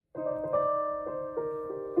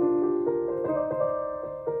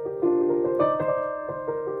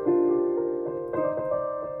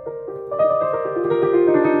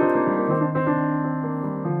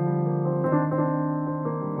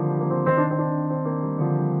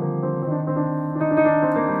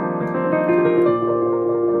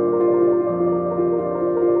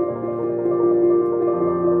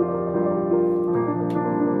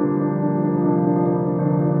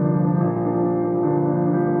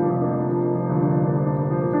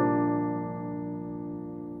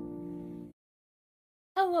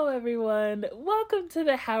everyone. Welcome to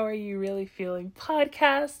the How Are You Really Feeling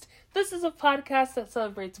podcast. This is a podcast that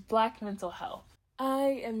celebrates Black mental health.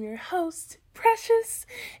 I am your host, Precious.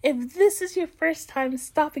 If this is your first time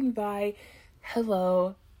stopping by,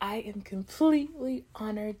 hello. I am completely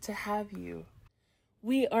honored to have you.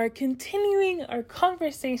 We are continuing our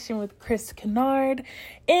conversation with Kris Kenard.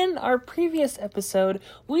 In our previous episode,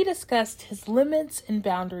 we discussed his limits and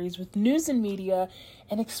boundaries with news and media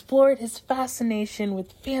and explored his fascination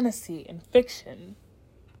with fantasy and fiction.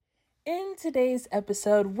 In today's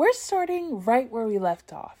episode, we're starting right where we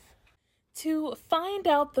left off. To find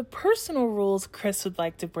out the personal rules Kris would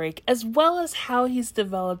like to break, as well as how he's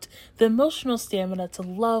developed the emotional stamina to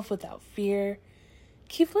love without fear,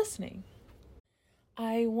 keep listening.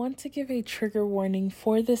 I want to give a trigger warning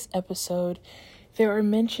for this episode. There are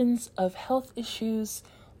mentions of health issues,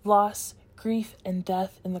 loss, grief, and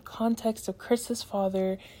death in the context of Kris's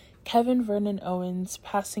father, Vernon Owens,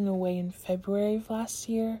 passing away in February of last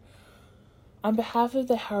year. On behalf of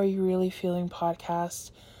the How Are You Really Feeling podcast,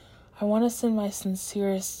 I want to send my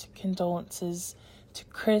sincerest condolences to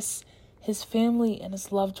Kris, his family, and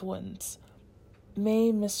his loved ones.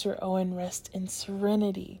 May Mr. Owen rest in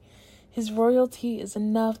serenity. His royalty is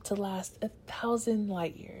enough to last 1,000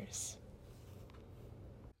 light years.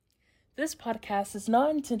 This podcast is not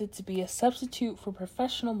intended to be a substitute for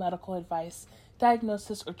professional medical advice,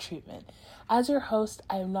 diagnosis, or treatment. As your host,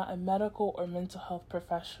 I am not a medical or mental health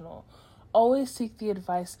professional. Always seek the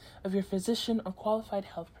advice of your physician or qualified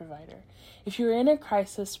health provider. If you are in a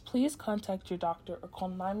crisis, please contact your doctor or call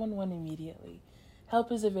 911 immediately.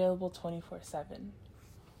 Help is available 24/7.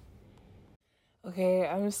 Okay,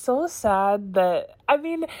 I'm so sad that, we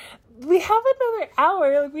have another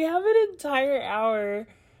hour, we have an entire hour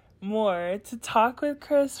more to talk with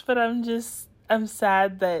Kris, but I'm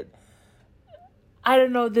sad that, I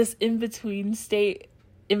don't know, this in-between state,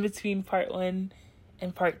 in between part 1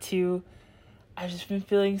 and part 2, I've just been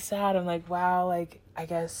feeling sad. I'm like, wow, I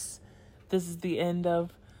guess this is the end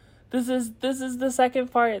of, this is the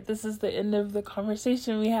second part. This is the end of the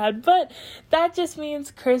conversation we had. But that just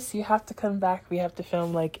means, Kris, you have to come back. We have to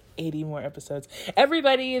film 80 more episodes.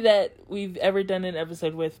 Everybody that we've ever done an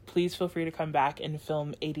episode with, please feel free to come back and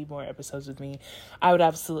film 80 more episodes with me. I would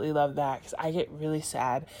absolutely love that because I get really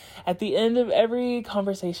sad at the end of every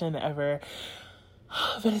conversation ever.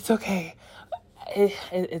 But it's okay.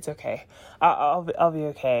 It's okay. I'll be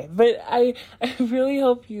okay. But I really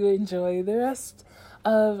hope you enjoy the rest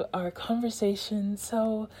of our conversation.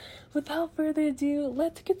 So without further ado,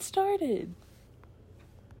 let's get started.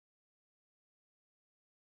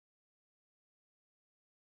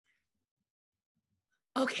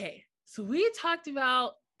 Okay, so we talked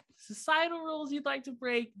about societal rules you'd like to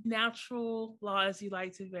break, natural laws you'd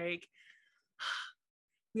like to break.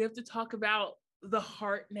 We have to talk about the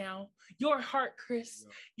heart now. Your heart, Kris.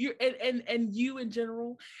 Yeah. And you in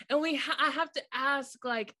general. And I have to ask,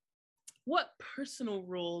 what personal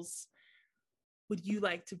rules would you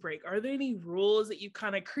like to break? Are there any rules that you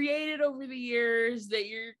kind of created over the years that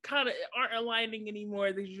you're kind of aren't aligning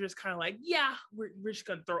anymore, that you're just kind of like, yeah, we're just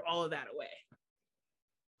going to throw all of that away?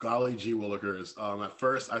 Golly gee willikers. At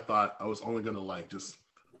first I thought I was only going to just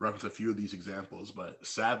reference a few of these examples, but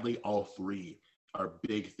sadly all three are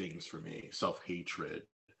big things for me. Self-hatred,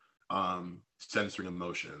 censoring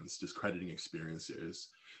emotions, discrediting experiences.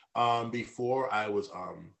 Before I was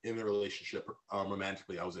in a relationship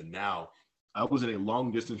romantically I was in now, I was in a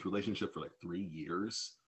long distance relationship for 3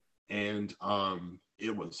 years, and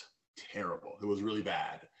it was terrible. It was really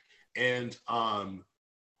bad. And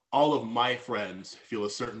all of my friends feel a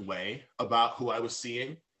certain way about who I was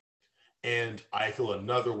seeing, and I feel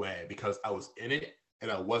another way because I was in it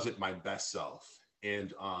and I wasn't my best self.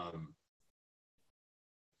 And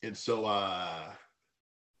so I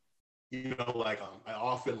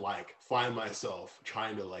often find myself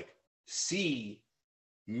trying to see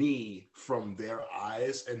me from their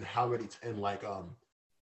eyes, and how many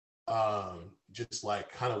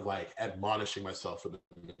admonishing myself for the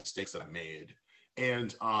mistakes that I made.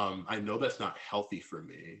 And I know that's not healthy for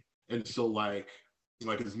me. And so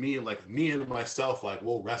it's me and myself,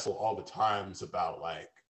 we'll wrestle all the times about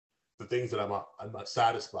the things that I'm not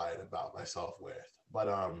satisfied about myself with. But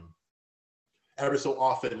ever so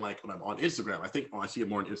often, when I'm on Instagram, I think I see it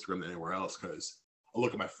more on Instagram than anywhere else, because I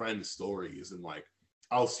look at my friends' stories and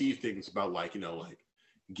I'll see things about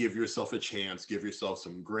give yourself a chance, give yourself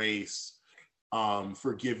some grace,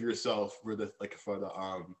 forgive yourself for the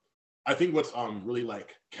I think what's really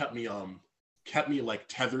kept me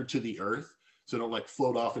tethered to the earth, so don't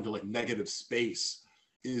float off into negative space,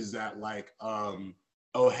 is that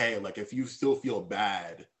oh hey, if you still feel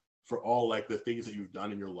bad, for all like the things that you've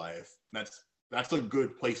done in your life. That's a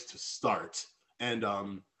good place to start. And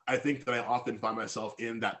I think that I often find myself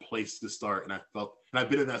in that place to start, and I've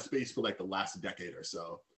been in that space for like the last decade or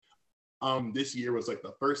so. This year was like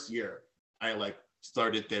the first year I like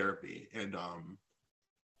started therapy, and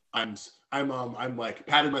I'm like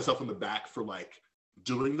patting myself on the back for like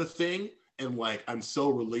doing the thing, and like I'm so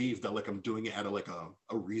relieved that like I'm doing it at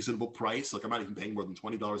a reasonable price. Like I'm not even paying more than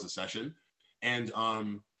 $20 a session. And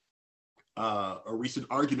a recent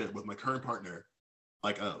argument with my current partner,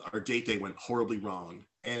 like our date day went horribly wrong,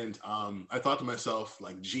 and I thought to myself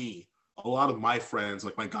like, gee, a lot of my friends,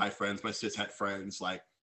 like my guy friends, my cishet friends, like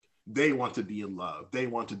they want to be in love, they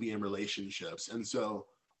want to be in relationships, and so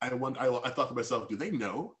I thought to myself, do they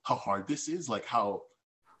know how hard this is? Like how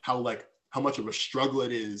much of a struggle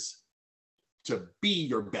it is to be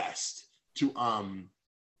your best, to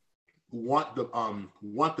want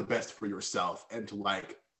the best for yourself, and to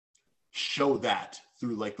like show that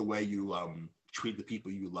through like the way you treat the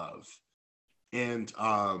people you love. And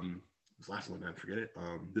this last one, I forget it.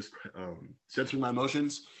 Censoring my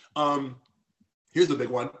emotions. Here's the big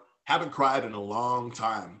one. Haven't cried in a long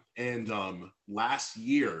time. And last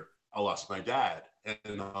year, I lost my dad.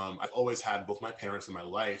 And I've always had both my parents in my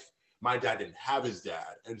life. My dad didn't have his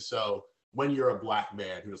dad. And so when you're a Black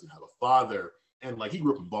man who doesn't have a father, and like he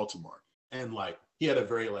grew up in Baltimore, and like he had a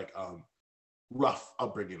very like rough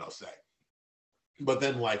upbringing, I'll say. But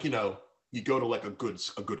then like, you go to like a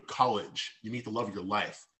good college, you meet the love of your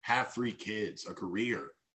life, have 3 kids, a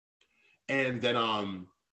career. And then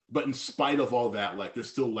but in spite of all that, like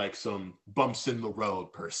there's still like some bumps in the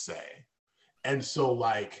road per se. And so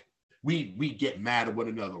like we get mad at one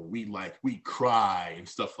another, we cry and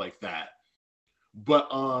stuff like that. But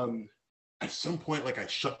at some point, like I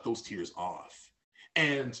shut those tears off.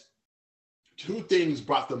 And 2 things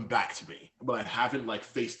brought them back to me, but I haven't like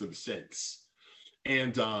faced them since.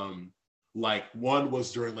 And like one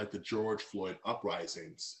was during like the George Floyd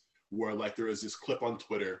uprisings, where like there was this clip on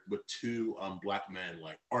Twitter with 2 Black men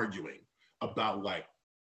like arguing about like,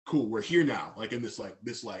 cool, we're here now, like in this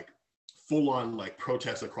full on like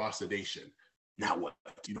protest across the nation. Now what?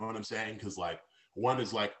 You know what I'm saying? Because like one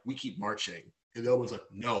is like, we keep marching, and the other one's like,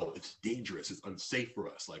 no, it's dangerous, it's unsafe for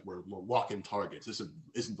us, like we're walking targets, this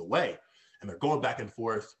isn't the way. And they're going back and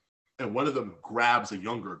forth, and one of them grabs a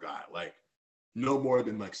younger guy, like no more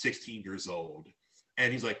than like 16 years old,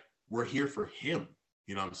 and he's like, we're here for him,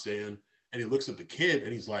 you know what I'm saying? And he looks at the kid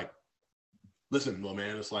and he's like, listen, little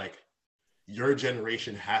man, it's like your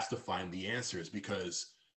generation has to find the answers,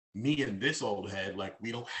 because me and this old head, like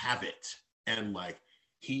we don't have it. And like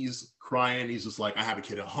he's crying, he's just like, I have a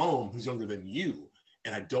kid at home who's younger than you,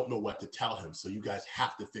 and I don't know what to tell him, so you guys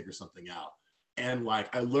have to figure something out. And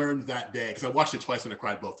like I learned that day, because I watched it twice and I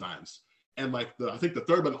cried both times. And like I think the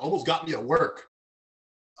third one almost got me at work.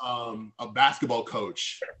 A basketball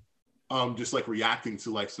coach just like reacting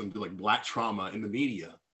to like some like Black trauma in the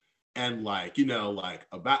media. And like, like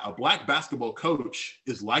a Black basketball coach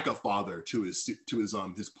is like a father to his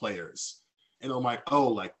players. And I'm like, oh,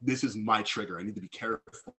 like this is my trigger, I need to be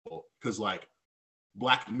careful, because like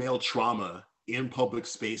Black male trauma in public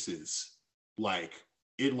spaces, like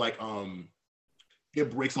it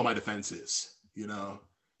breaks all my defenses.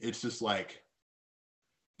 It's just like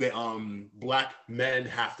the Black men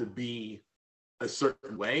have to be a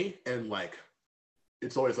certain way, and like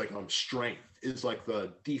it's always like strength is like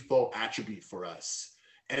the default attribute for us.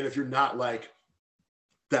 And if you're not like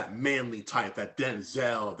that manly type, that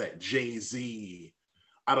Denzel, that Jay-Z,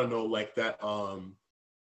 I don't know, like that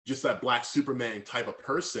just that Black Superman type of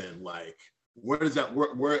person, like where does that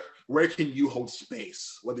where can you hold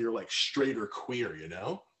space, whether you're like straight or queer?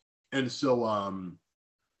 And so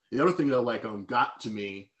the other thing that like got to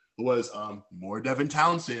me was more Devin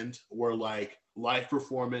Townsend, or like live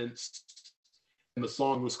performance, and the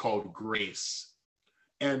song was called Grace.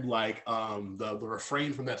 And like the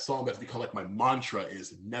refrain from that song that's become like my mantra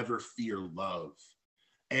is never fear love.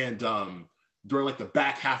 And during like the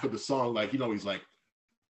back half of the song, like he's like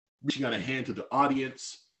reaching out a hand to the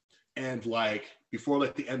audience, and like before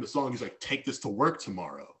like the end of the song, he's like, take this to work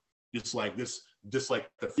tomorrow. Just like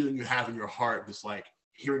the feeling you have in your heart, just like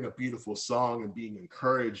hearing a beautiful song and being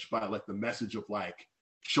encouraged by like the message of like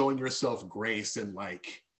showing yourself grace, and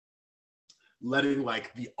like letting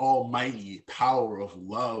like the almighty power of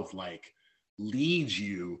love like lead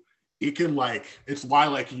you. It can like, it's why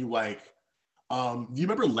like you like do you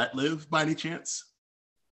remember Let Live by any chance?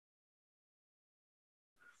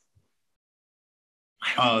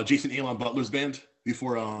 Jason Alon Butler's band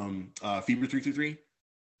before Fever 323.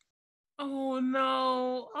 Oh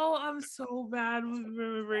no. Oh, so bad with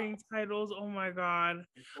remembering titles. Oh my god.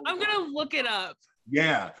 I'm gonna look it up.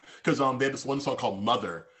 Yeah, because they have this one song called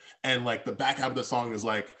Mother, and like the back half of the song is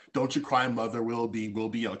like, "Don't you cry, mother, we'll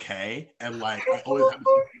be okay." And like I always have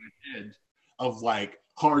this in my head of like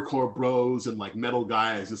hardcore bros and like metal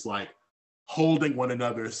guys just like holding one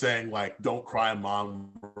another, saying like, "Don't cry,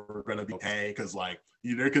 mom, we're gonna be okay." Because like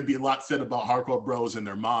there could be a lot said about hardcore bros and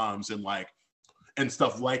their moms and like and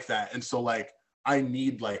stuff like that. And so like I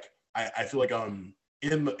need like I feel like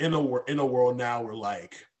in a world now where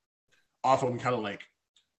like often kind of like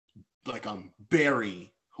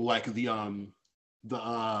Barry, who like the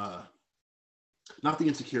not the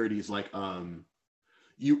insecurities, like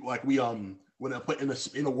you like we when I put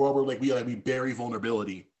in a world where we bury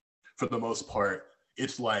vulnerability for the most part,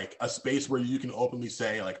 it's like a space where you can openly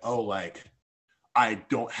say like, oh, like I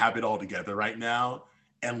don't have it all together right now,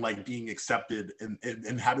 and like being accepted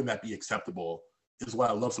and having that be acceptable is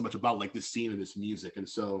what I love so much about like this scene and this music. And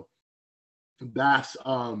so that's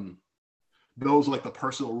those are like the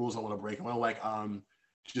personal rules I want to break. I want to like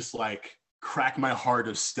just like crack my heart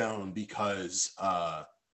of stone, because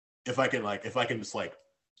if I can just like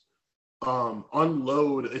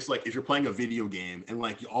unload, it's like if you're playing a video game and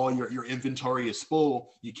like all your inventory is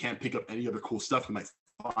full, you can't pick up any other cool stuff you might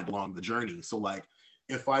find along the journey. So like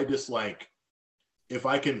if I just like if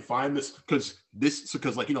I can find because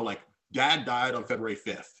like like dad died on February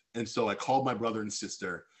 5th, and so I called my brother and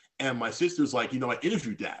sister, and my sister's like, I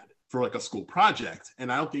interviewed dad for like a school project,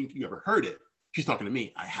 and I don't think you ever heard it. She's talking to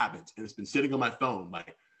me. I haven't, and it's been sitting on my phone,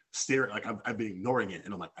 like staring, like I've been ignoring it,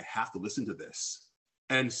 and I'm like, I have to listen to this.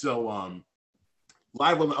 And so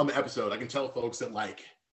live on the episode, I can tell folks that like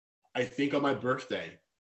I think on my birthday,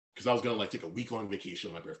 because I was gonna like take a week-long vacation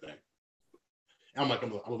on my birthday. And I'm like, I'm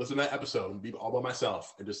gonna listen to that episode and be all by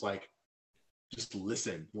myself and just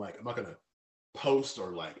listen. Like I'm not gonna post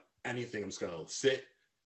or like anything. I'm just gonna sit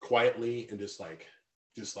quietly and just like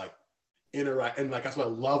interact. And like that's what I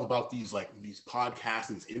love about these podcasts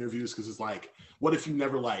and these interviews, because it's like, what if you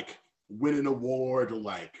never like win an award or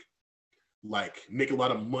like make a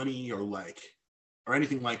lot of money or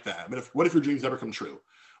anything like that? I mean, what if your dreams never come true?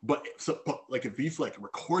 But like if you've like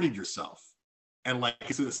recorded yourself and like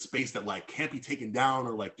it's in a space that like can't be taken down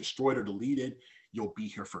or like destroyed or deleted, you'll be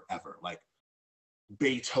here forever. Like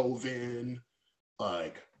Beethoven,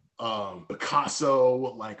 like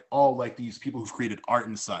Picasso, like all like these people who've created art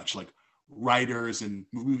and such, like writers and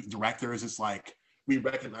movie directors. It's like we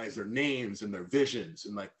recognize their names and their visions,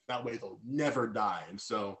 and like that way they'll never die. And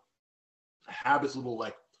so I have this little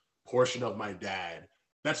like portion of my dad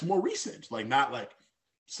that's more recent, like not like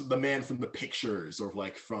the man from the pictures or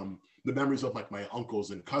like from the memories of like my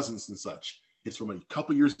uncles and cousins and such. It's from a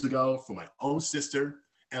couple years ago from my own sister,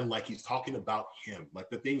 and like he's talking about him, like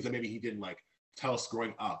the things that maybe he didn't like tell us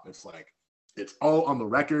growing up. It's like it's all on the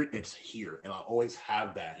record, it's here, and I'll always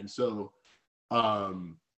have that. And so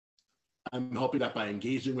I'm hoping that by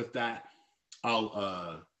engaging with that,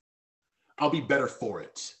 I'll be better for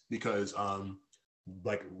it, because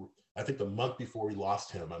like I think the month before we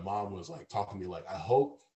lost him, my mom was like talking to me like, I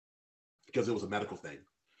hope, because it was a medical thing,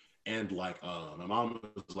 and like my mom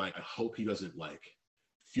was like, I hope he doesn't like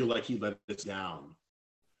feel like he let us down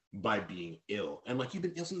by being ill. And like, you've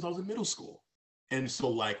been ill since I was in middle school, and so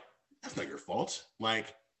like that's not your fault.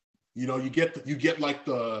 Like you get like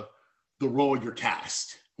the role you're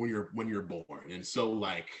cast when you're born. And so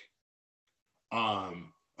like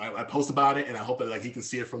I post about it, and I hope that like he can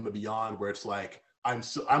see it from the beyond, where it's like I'm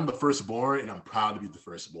the firstborn, and I'm proud to be the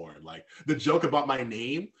firstborn. Like the joke about my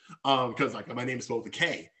name, because like my name is spelled with a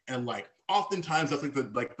K, and like oftentimes that's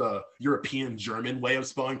like the European German way of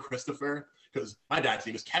spelling Christopher, because my dad's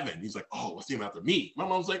name is Kevin. He's like, oh, what's the name after me? My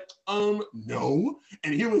mom's like, no.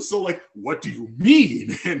 And he was so like, what do you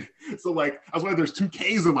mean? And so like that's why there's two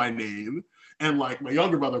K's in my name, and like my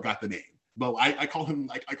younger brother got the name, but I call him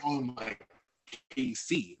like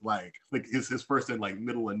KC, like his first and like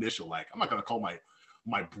middle initial. Like I'm not gonna call my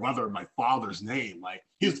brother my father's name. Like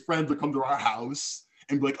his friends would come to our house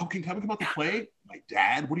and be like, "Oh, can Kevin come out to play?" Like,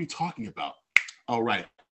 Dad, what are you talking about? All right,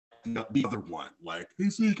 no, the other one. Like, hey,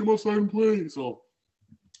 see, come outside and play. So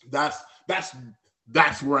that's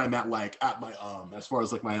where I'm at. Like at my as far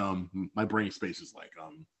as like my brain space is like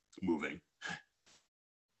moving.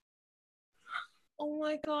 Oh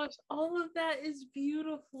my gosh, all of that is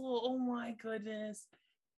beautiful. Oh my goodness.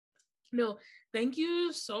 No, thank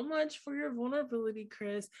you so much for your vulnerability,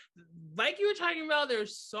 Kris. Like you were talking about,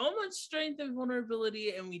 there's so much strength in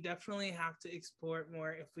vulnerability, and we definitely have to explore it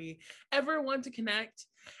more if we ever want to connect.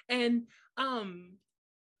 And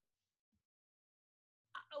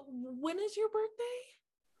when is your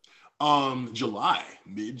birthday? July,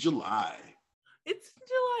 mid-July. It's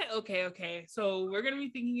July. Okay. So we're gonna be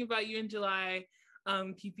thinking about you in July,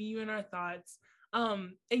 keeping you in our thoughts.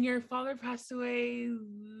 And your father passed away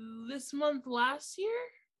this month last year?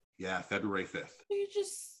 Yeah, February 5th. You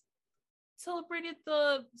just celebrated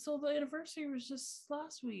the anniversary was just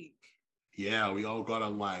last week. Yeah, we all got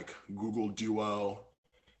on like Google Duo,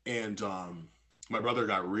 and my brother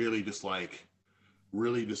got really just like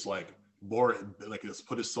bored, like just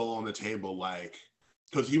put his soul on the table, like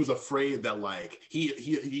because he was afraid that like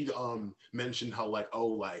he mentioned how like, oh,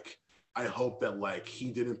 like I hope that like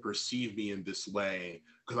he didn't perceive me in this way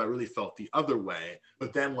because I really felt the other way.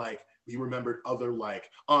 But then like he remembered other like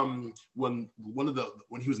when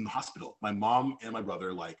he was in the hospital, my mom and my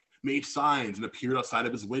brother like made signs and appeared outside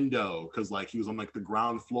of his window because like he was on like the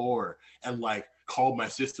ground floor and like called my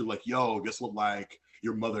sister like, yo, guess what like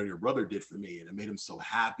your mother and your brother did for me, and it made him so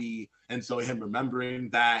happy. And so him remembering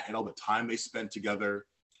that and all the time they spent together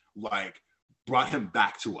like brought him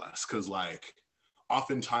back to us, because like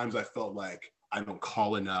oftentimes I felt like I don't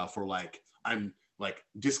call enough, or like I'm like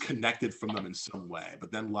disconnected from them in some way.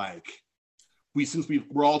 But then like since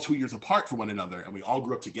we're all 2 years apart from one another and we all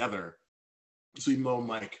grew up together, so even though I'm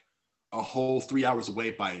like a whole 3 hours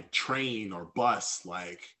away by train or bus,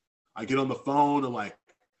 like I get on the phone and like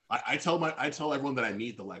I tell everyone that I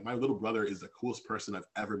meet that like my little brother is the coolest person I've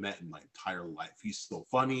ever met in my entire life. He's so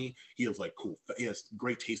funny. He has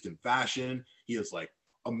great taste in fashion. He has like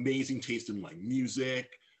amazing taste in like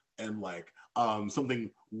music, and like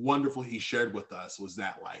something wonderful he shared with us was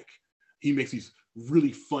that like he makes these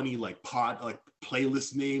really funny like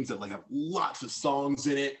playlist names that like have lots of songs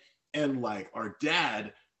in it, and like our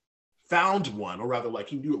dad found one, or rather like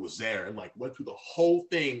he knew it was there, and like went through the whole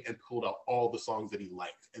thing and pulled out all the songs that he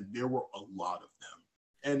liked, and there were a lot of them.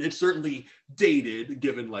 And it's certainly dated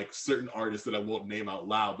given like certain artists that I won't name out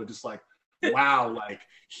loud, but just like wow, like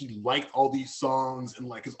he liked all these songs. And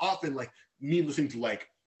like because often like me listening to like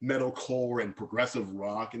metalcore and progressive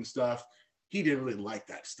rock and stuff, he didn't really like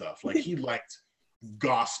that stuff. Like he liked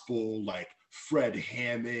gospel, like Fred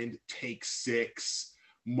Hammond, Take Six,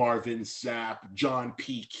 Marvin Sapp, John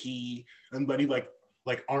P. Key, and then he like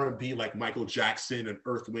R&B like Michael Jackson and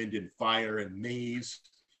Earth, Wind and Fire and Maze,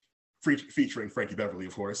 featuring Frankie Beverly,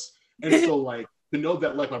 of course. And so like to know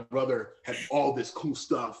that like my brother had all this cool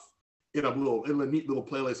stuff in a neat little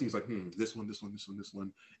playlist, he's like, this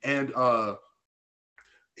one. And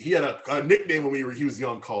he had a nickname when he was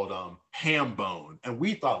young called Ham Bone, and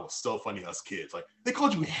we thought it was so funny, us kids. Like, they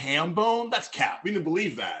called you Ham Bone? That's cap. We didn't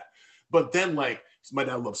believe that. But then like my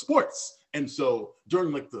dad loved sports, and so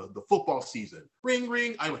during like the football season, ring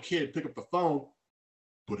ring, I'm a kid, pick up the phone,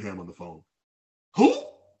 put Ham on the phone. Who?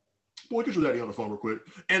 Boy, get your daddy on the phone real quick.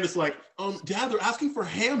 And it's like, Dad, they're asking for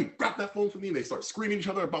Ham. He grabbed that phone from me, and they start screaming at each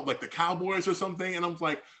other about like the Cowboys or something. And I'm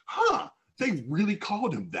like, they really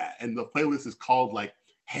called him that. And the playlist is called like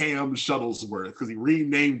Ham Shuttlesworth because he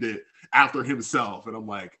renamed it after himself. And I'm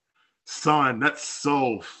like, son, that's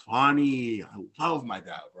so funny. I love my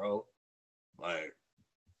dad, bro. Like,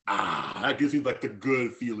 that gives me like the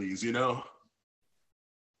good feelings, you know?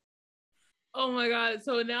 Oh my God.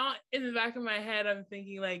 So now in the back of my head, I'm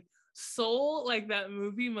thinking like Soul, like that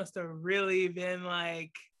movie must have really been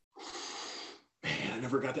like. Man, I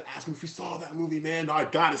never got to ask him if he saw that movie, man. Now I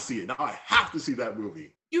gotta see it. Now I have to see that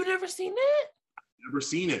movie. You never seen it? Never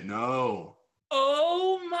seen it, no.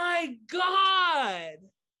 Oh my God.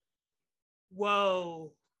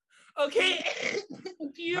 Whoa. Okay. Now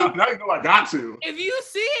you know I got to. If you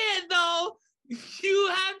see it though, you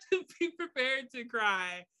have to be prepared to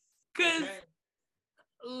cry. Cause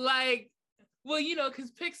like, well, you know,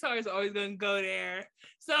 because Pixar is always gonna go there.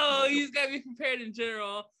 So you just gotta be prepared in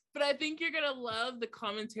general. But I think you're gonna love the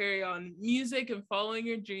commentary on music and following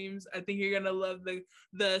your dreams. I think you're gonna love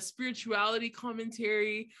the spirituality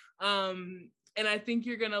commentary. And I think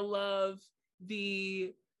you're gonna love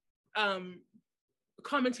the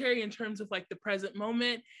commentary in terms of like the present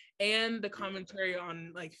moment and the commentary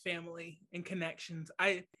on like family and connections.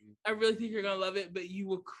 I really think you're gonna love it, but you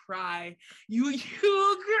will cry. You will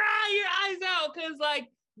cry your eyes out because like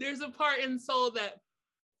there's a part in Soul that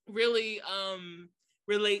really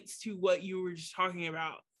relates to what you were just talking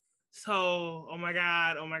about. So, oh my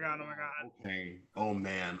god. Okay. Oh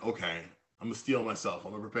man. Okay. I'm gonna steel myself.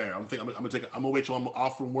 I'm gonna prepare. I'm gonna wait till I'm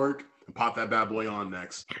off from work and pop that bad boy on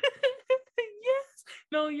next. Yes.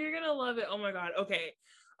 No, you're gonna love it. Oh my god. Okay.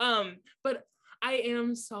 But I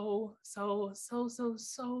am so sorry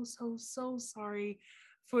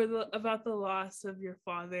about the loss of your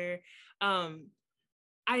father.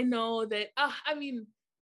 I know that I mean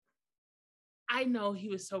I know he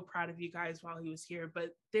was so proud of you guys while he was here,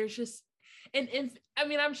 but there's just, and I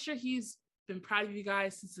mean, I'm sure he's been proud of you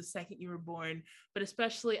guys since the second you were born, but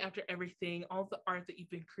especially after everything, all the art that you've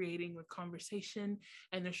been creating with conversation.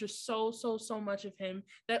 And there's just so much of him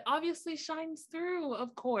that obviously shines through,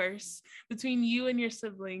 of course, between you and your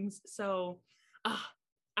siblings. So,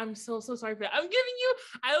 I'm so sorry for that. I love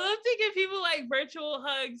to give people like virtual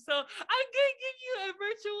hugs. So I'm gonna give you a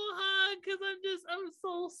virtual hug because I'm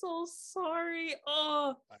so sorry.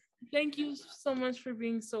 Oh, thank you so much for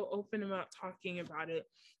being so open about talking about it.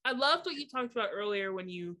 I loved what you talked about earlier when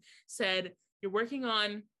you said you're working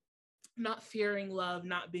on not fearing love,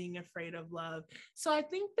 not being afraid of love. So I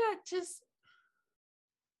think that just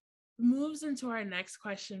moves into our next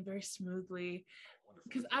question very smoothly,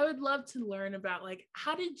 because I would love to learn about, like,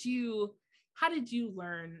 how did you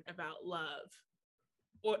learn about love?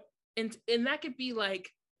 Or and that could be like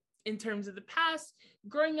in terms of the past,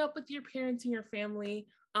 growing up with your parents and your family,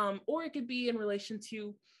 or it could be in relation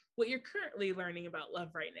to what you're currently learning about love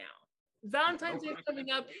right now. Valentine's Day is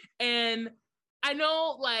coming up, and I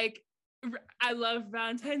know, like, I love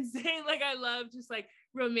Valentine's Day. Like, I love just like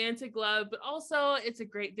romantic love, but also it's a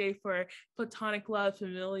great day for platonic love,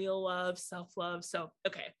 familial love, self-love. So,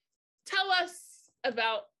 okay, tell us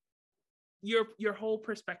about your whole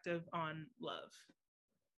perspective on love.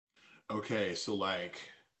 Okay, so like,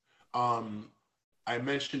 I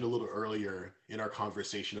mentioned a little earlier in our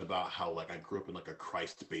conversation about how like I grew up in like a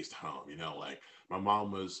Christ-based home, you know, like my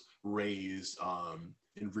mom was raised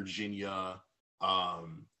in Virginia,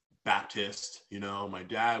 Baptist, you know, my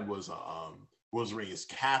dad was raised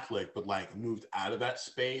Catholic, but like moved out of that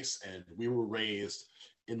space, and we were raised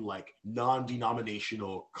in like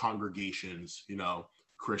non-denominational congregations, you know,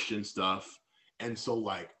 Christian stuff. And so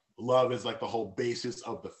like love is like the whole basis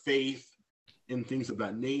of the faith and things of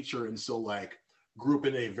that nature. And so like grew up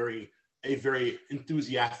in a very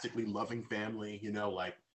enthusiastically loving family, you know,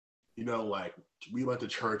 like we went to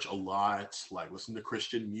church a lot, like listened to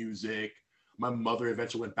Christian music. My mother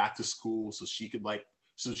eventually went back to school so she could go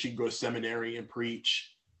to seminary and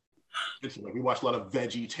preach. And so like we watched a lot of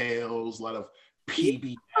Veggie Tales, a lot of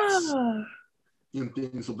PBS and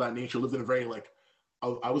things of that nature. Lived in a very like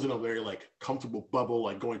I was in a very like comfortable bubble,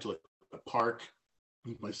 like going to like the park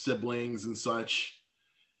with my siblings and such.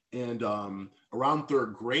 And around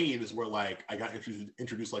third grade is where like I got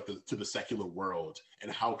introduced like to the secular world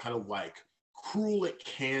and how kind of like cruel it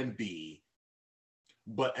can be.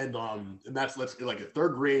 But and that's like at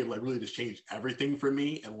third grade like really just changed everything for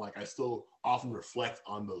me. And like I still often reflect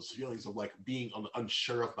on those feelings of like being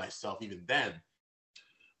unsure of myself even then.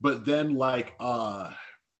 But then like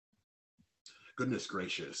goodness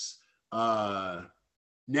gracious, now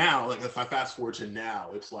like if I fast forward to now,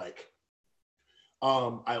 it's like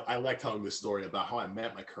I like telling this story about how I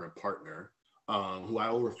met my current partner, who I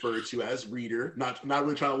will refer to as Reader. Not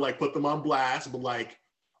really trying to like put them on blast, but like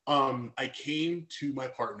I came to my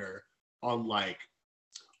partner on like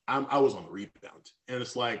I was on the rebound, and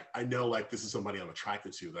it's like I know like this is somebody I'm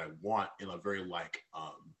attracted to that I want in a very like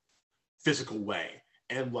physical way,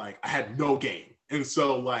 and like I had no game, and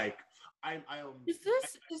so like is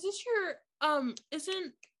this your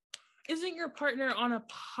isn't your partner on a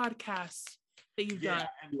podcast that you've done?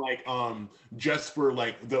 And like just for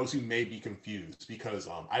like those who may be confused, because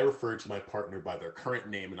I refer to my partner by their current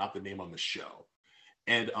name and not the name on the show.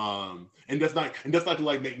 And that's not to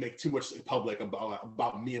like make too much public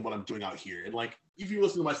about me and what I'm doing out here. And like if you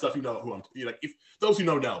listen to my stuff, you know who I'm like, if those who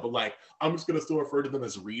know, but like I'm just gonna still refer to them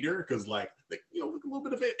as Reader, because like you know, a little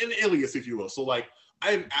bit of an alias, if you will. So like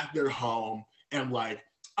I'm at their home and like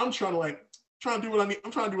I'm trying to do what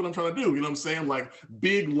I'm trying to do. You know what I'm saying? Like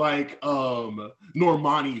big like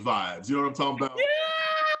Normani vibes. You know what I'm talking about? Yeah.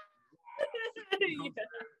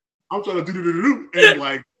 I'm trying to do and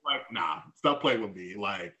like nah, stop playing with me.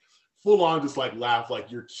 Like full on just like laugh,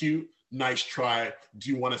 like you're cute, nice try. Do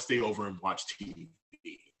you want to stay over and watch TV?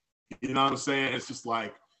 You know what I'm saying? It's just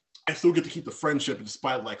like I still get to keep the friendship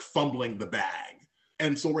despite like fumbling the bag.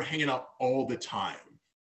 And so we're hanging out all the time.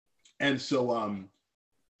 And so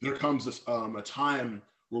there comes this a time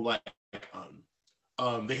where like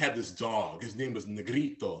they had this dog. His name was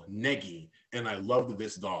Negrito, Negi, and I loved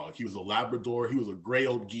this dog. He was a Labrador. He was a gray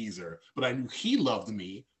old geezer, but I knew he loved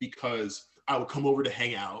me because I would come over to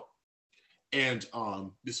hang out. And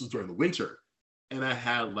this was during the winter, and I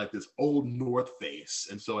had like this old North Face,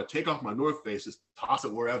 and so I'd take off my North Face, just toss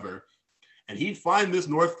it wherever, and he'd find this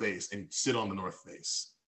North Face and sit on the North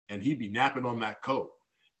Face, and he'd be napping on that coat,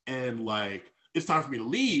 and like it's time for me to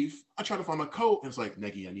leave. I try to find my coat, and it's like,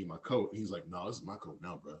 Negi, I need my coat. And he's like, no, this is my coat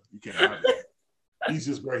now, bro. You can't have it. He's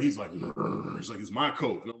like, it's my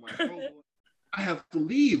coat. And I'm like, oh, I have to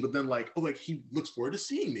leave. But then like, oh, like he looks forward to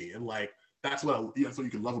seeing me. And like, that's what you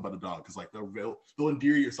can love about a dog. Cause like they'll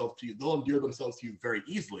endear yourself to you. They'll endear themselves to you very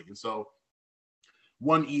easily. And so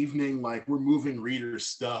one evening, like we're moving Reader's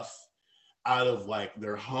stuff out of like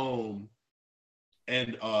their home,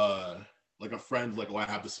 and like a friend's like, oh, I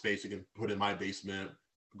have the space you can put in my basement.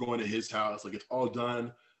 Going to his house, like it's all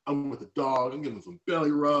done. I'm with the dog. I'm giving him some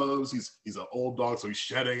belly rubs. He's an old dog, so he's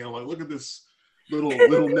shedding. And I'm like, look at this little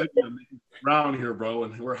nigga around here, bro.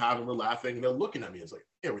 And we're laughing, and they're looking at me. It's like,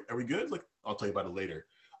 hey, are we good? Like, I'll tell you about it later.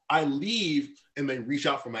 I leave, and they reach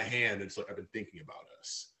out for my hand, and it's like, I've been thinking about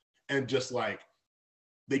us, and just like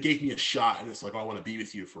they gave me a shot, and it's like, oh, I want to be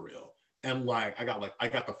with you for real. And like I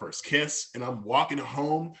got the first kiss, and I'm walking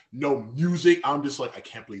home, no music. I'm just like, I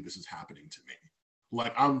can't believe this is happening to me.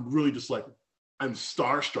 Like I'm really just like, I'm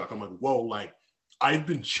starstruck. I'm like, whoa, like I've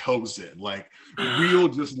been chosen. Like real,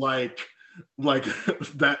 just like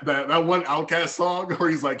that one Outcast song where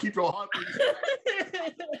he's like, keep your heart.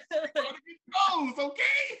 Oh,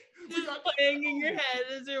 okay. Just playing in your head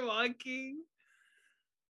as you're walking.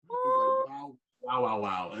 Like,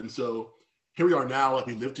 wow. And so here we are now, like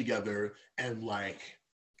we live together, and like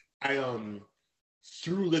I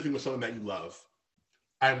through living with someone that you love,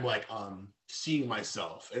 I'm like seeing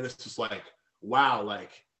myself, and it's just like, wow,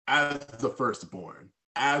 like as the firstborn,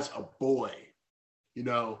 as a boy, you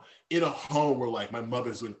know, in a home where like my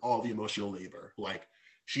mother's doing all the emotional labor, like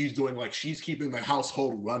she's keeping the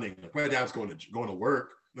household running. Like my dad's going to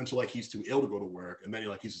work until like he's too ill to go to work, and then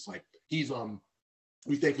he's just like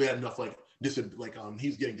we thankfully had enough like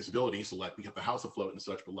he's getting disability, so like we kept the house afloat and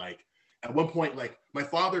such. But like at one point, like my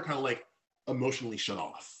father kind of like emotionally shut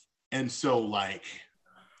off, and so like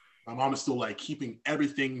my mom is still like keeping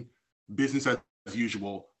everything business as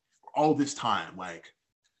usual all this time, like,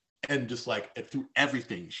 and just like through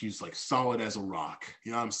everything, she's like solid as a rock.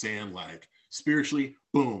 You know what I'm saying? Like spiritually,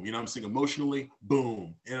 boom. You know what I'm saying? Emotionally,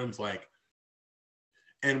 boom. And I'm like,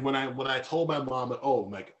 and when I told my mom that, oh,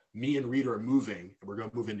 like me and Rita are moving and we're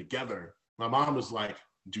gonna move in together, my mom was like,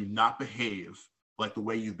 do not behave like the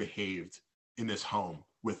way you behaved in this home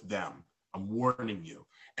with them. I'm warning you.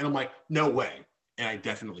 And I'm like, no way. And I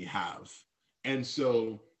definitely have. And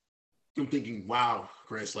so I'm thinking, wow,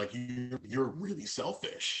 Kris, like you're really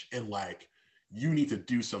selfish, and like you need to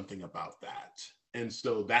do something about that. And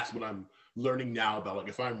so that's what I'm learning now about, like,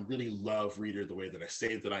 if I really love Reader the way that I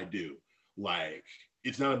say that I do, like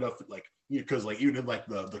it's not enough, like, because like even in like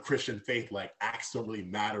the Christian faith, like acts don't really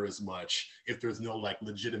matter as much if there's no like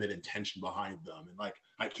legitimate intention behind them. And like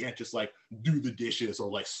I can't just like do the dishes or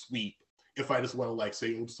like sweep if I just want to like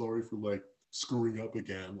say, I'm sorry for like screwing up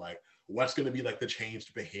again. Like what's going to be like the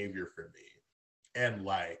changed behavior for me? And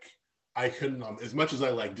like I couldn't as much as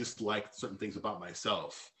I like dislike certain things about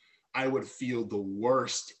myself, I would feel the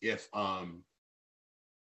worst if I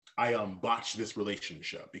botched this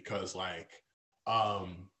relationship, because like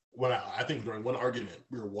when I think during one argument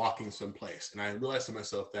we were walking someplace, and I realized to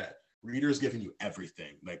myself that Reader's giving you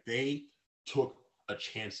everything. Like they took a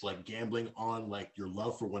chance, like gambling on like your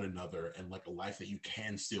love for one another and like a life that you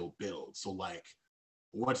can still build. So like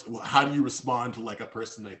how do you respond to like a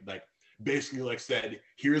person like basically like said,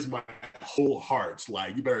 here's my whole heart,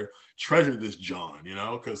 like you better treasure this, John, you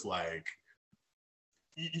know? Because like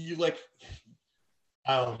you like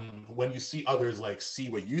when you see others like see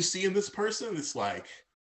what you see in this person, it's like,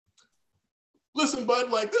 listen, bud,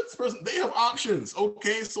 like this person, they have options,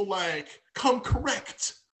 okay? So like come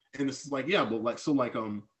correct. And it's like, yeah, but like so like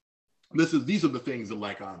these are the things that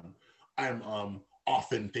like I'm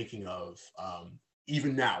often thinking of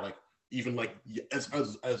even now, like even like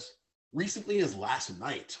as recently as last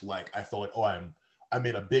night, like I felt like, oh, I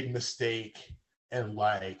made a big mistake, and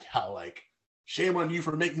like how like shame on you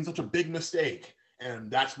for making such a big mistake.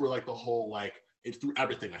 And that's where like the whole like it's through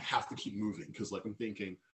everything I have to keep moving, because like I'm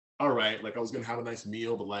thinking, all right, like I was gonna have a nice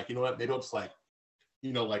meal, but like, you know what, maybe I'll just like,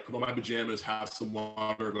 you know, like put on my pajamas, have some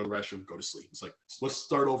water, go to the restroom, go to sleep. It's like, let's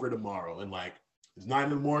start over tomorrow. And like it's 9 in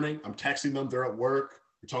the morning, I'm texting them, they're at work,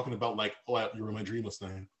 we're talking about like, oh, you were in my dream last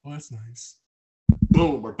night, oh, that's nice,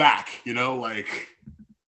 boom, we're back, you know, like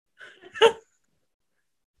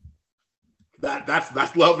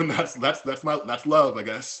that's love, and that's love, I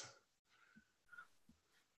guess.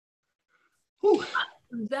 Whew.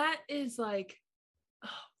 That is like, oh,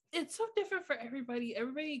 it's so different for everybody.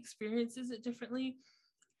 Everybody experiences it differently.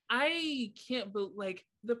 I can't believe like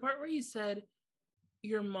the part where you said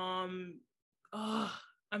your mom, oh,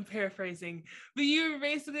 I'm paraphrasing, but you were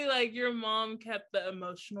basically like your mom kept the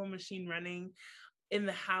emotional machine running in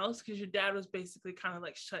the house because your dad was basically kind of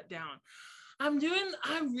like shut down. I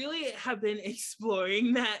really have been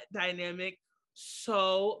exploring that dynamic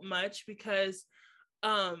so much because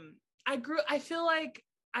I feel like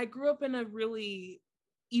I grew up in a really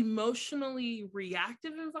emotionally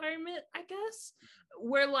reactive environment, I guess,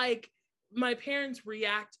 where like my parents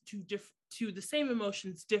react to the same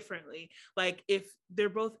emotions differently. Like if they're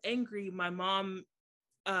both angry, my mom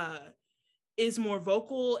is more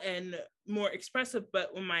vocal and more expressive,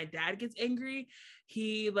 but when my dad gets angry,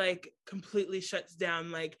 he like completely shuts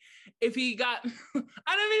down. Like if he got I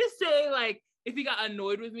don't mean to say like if he got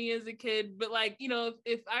annoyed with me as a kid, but like, you know,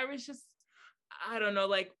 if I was just, I don't know,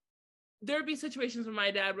 like there'd be situations where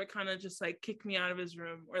my dad would kind of just like kick me out of his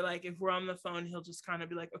room, or like if we're on the phone, he'll just kind of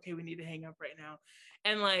be like, okay, we need to hang up right now.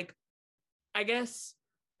 And like, I guess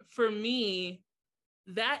for me,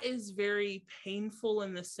 that is very painful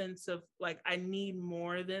in the sense of like, I need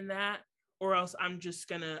more than that, or else I'm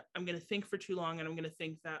gonna think for too long, and I'm gonna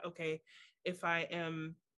think that, okay, if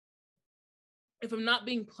I'm not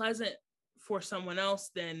being pleasant for someone else,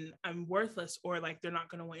 then I'm worthless, or like they're not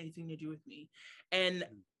gonna want anything to do with me. And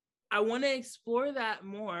I want to explore that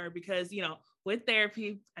more because, you know, with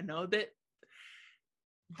therapy, I know that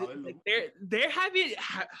like they're happy.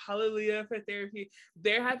 Hallelujah for therapy.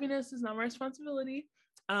 Their happiness is not my responsibility.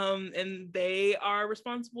 And they are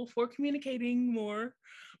responsible for communicating more.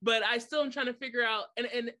 But I still am trying to figure out,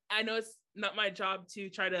 and I know it's not my job to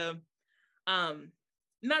try to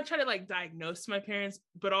not try to like diagnose my parents,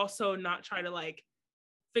 but also not try to like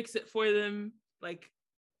fix it for them. Like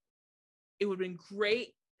it would have been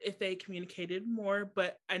great if they communicated more,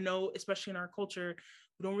 but I know, especially in our culture,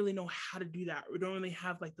 we don't really know how to do that. We don't really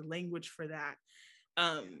have like the language for that.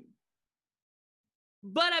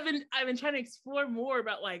 But I've been trying to explore more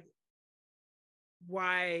about like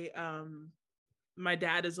why my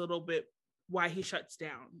dad is a little bit, why he shuts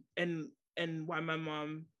down, and why my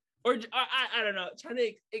mom, or I don't know, trying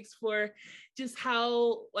to explore just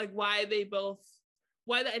how, like, why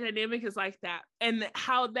that dynamic is like that, and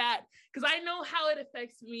how that, because I know how it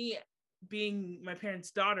affects me being my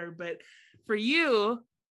parents' daughter, but for you,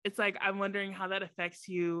 it's like I'm wondering how that affects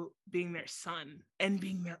you being their son and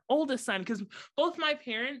being their oldest son, because both my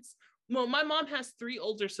parents, well, my mom has 3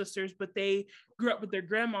 older sisters, but they grew up with their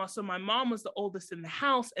grandma, so my mom was the oldest in the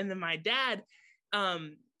house, and then my dad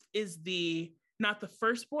is the, not the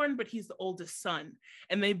firstborn, but he's the oldest son.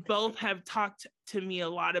 And they both have talked to me a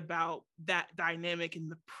lot about that dynamic and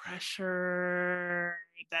the pressure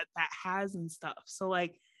that has and stuff. So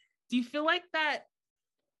like, do you feel like that?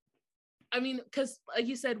 I mean, because like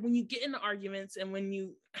you said, when you get into arguments and when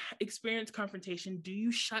you experience confrontation, do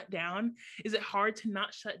you shut down? Is it hard to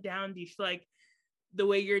not shut down? Do you feel like the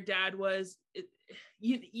way your dad was,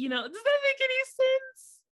 you know, does that make any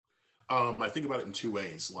sense? I think about it in 2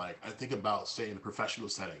 ways. Like, I think about, say, in a professional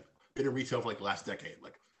setting, been in retail for like the last decade,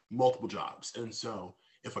 like multiple jobs. And so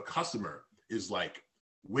if a customer is like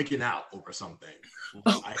wigging out over something,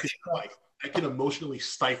 I can emotionally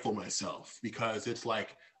stifle myself, because it's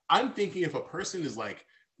like, I'm thinking if a person is like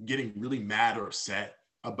getting really mad or upset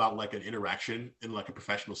about like an interaction in like a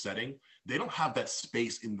professional setting, they don't have that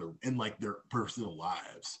space in like their personal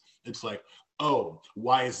lives. It's like, oh,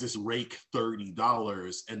 why is this rake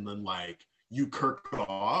 $30? And then like you kirk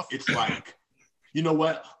off. It's like, you know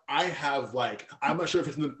what? I have like, I'm not sure if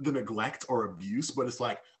it's the neglect or abuse, but it's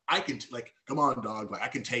like, I can like, come on, dog. Like, I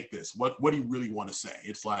can take this. What do you really want to say?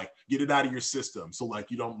 It's like, get it out of your system. So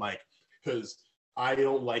like, you don't like, because I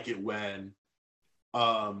don't like it when,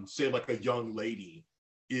 say like a young lady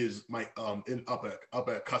is my up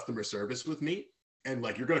at customer service with me, and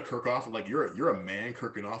like you're gonna kirk off, like you're a man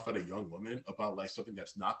kirking off at a young woman about like something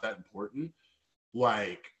that's not that important.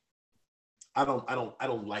 Like I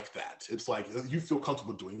don't like that. It's like you feel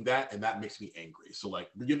comfortable doing that, and that makes me angry. So like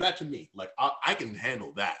give that to me. Like I can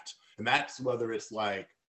handle that, and that's whether it's like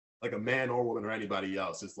a man or a woman or anybody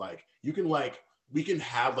else. It's like you can like we can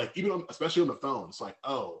have like even especially on the phone. It's like,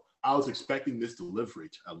 oh, I was expecting this delivery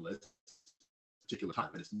at this particular time,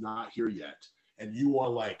 and it's not here yet. And you want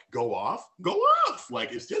to like go off.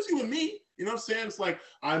 Like it's just you and me. You know what I'm saying? It's like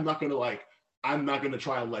I'm not gonna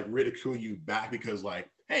try and like ridicule you back, because like,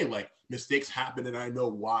 hey, like mistakes happen and I know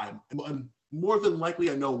why. And more than likely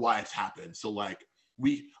I know why it's happened. So like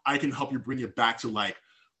I can help you bring it back to like,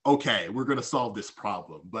 okay, we're gonna solve this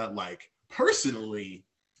problem. But like personally,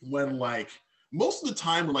 when like most of the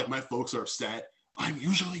time when like my folks are upset, I'm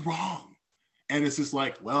usually wrong. And it's just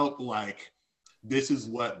like, well, like this is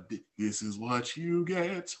what you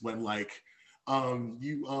get when like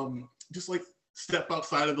you just like step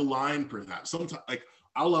outside of the line, perhaps. Sometimes like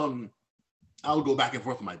I'll go back and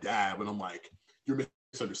forth with my dad when I'm like, you're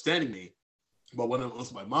misunderstanding me. But when it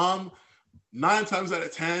was my mom, 9 times out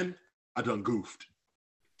of 10, I done goofed.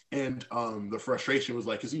 And the frustration was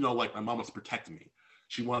like, because like my mom wants to protect me.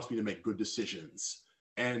 She wants me to make good decisions.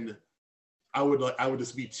 And I would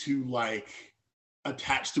just be too like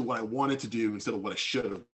attached to what I wanted to do instead of what I should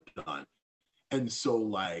have done. And so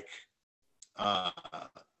like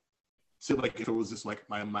so like if it was just like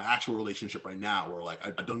my actual relationship right now where like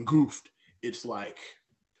I done goofed, it's like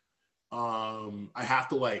I have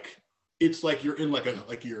to like, it's like you're in like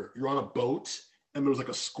you're on a boat and there's like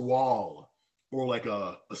a squall or like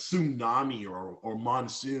a tsunami or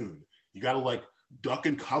monsoon. You gotta like duck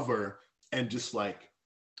and cover and just like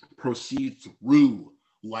proceed through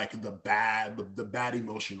like the bad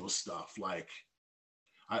emotional stuff. Like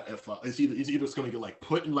it's either it's gonna get like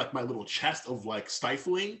put in like my little chest of like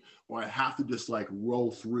stifling, or I have to just like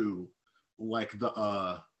roll through like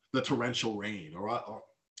the torrential rain, or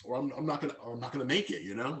I'm not gonna make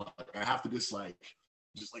it. Like I have to just like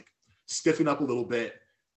stiffen up a little bit,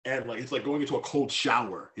 and like it's like going into a cold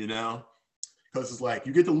shower. Because it's like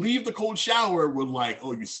you get to leave the cold shower with like,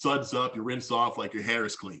 oh, you suds up, you rinse off, like your hair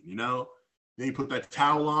is clean. Then you put that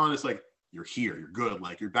towel on, it's like you're here, you're good,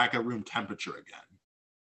 like you're back at room temperature again.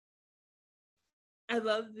 I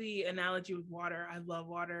love the analogy with water. I love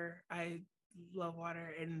water,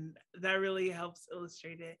 and that really helps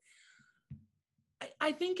illustrate it.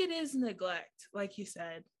 I think it is neglect, like you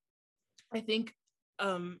said. I think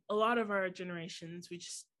a lot of our generations, we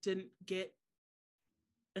just didn't get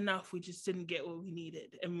enough. We just didn't get what we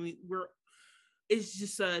needed, and it's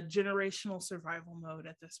just a generational survival mode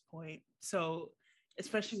at this point. So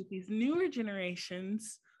especially with these newer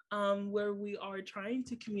generations, where we are trying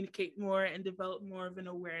to communicate more and develop more of an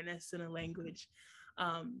awareness and a language,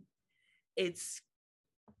 it's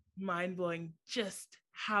mind-blowing just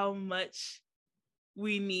how much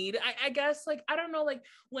we need. I guess, like, I don't know, like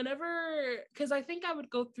whenever, because I think I would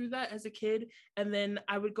go through that as a kid, and then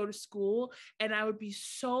I would go to school and I would be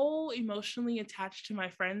so emotionally attached to my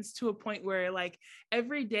friends to a point where like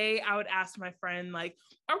every day I would ask my friend, like,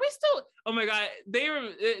 are we still, oh my God, they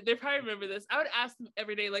probably remember this. I would ask them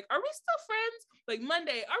every day, like, are we still friends? Like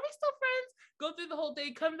Monday, are we still friends? Go through the whole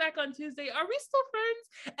day, come back on Tuesday, are we still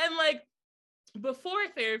friends? And like before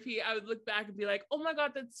therapy, I would look back and be like, oh my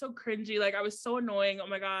God, that's so cringy. Like I was so annoying. Oh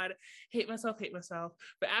my God, hate myself.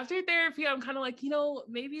 But after therapy, I'm kind of like,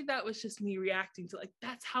 maybe that was just me reacting to like,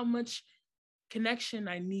 that's how much connection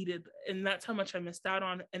I needed. And that's how much I missed out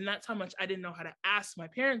on. And that's how much I didn't know how to ask my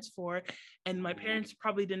parents for. And my parents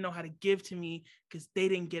probably didn't know how to give to me because they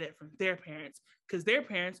didn't get it from their parents, because their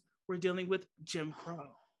parents were dealing with Jim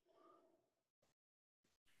Crow.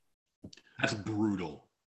 That's brutal.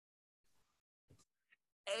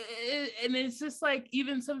 And it's just like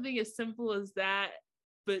even something as simple as that,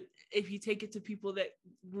 but if you take it to people that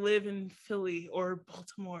live in Philly or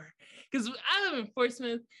Baltimore, because I live in Fort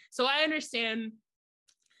Smith, so I understand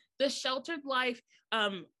the sheltered life.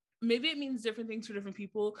 Maybe it means different things for different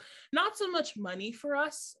people. Not so much money for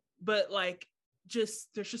us, but like just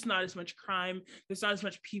there's just not as much crime, there's not as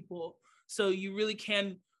much people, so you really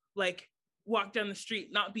can like walk down the street,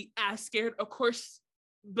 not be as scared, of course,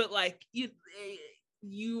 but like you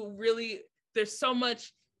really, there's so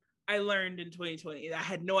much I learned in 2020. I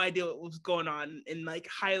had no idea what was going on in like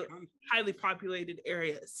highly populated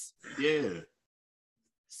areas. Yeah.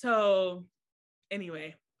 So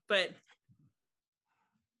anyway, but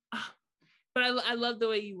I love the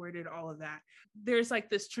way you worded all of that. There's like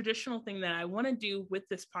this traditional thing that I want to do with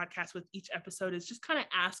this podcast, with each episode, is just kind of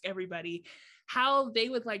ask everybody how they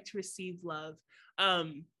would like to receive love,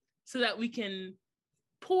 so that we can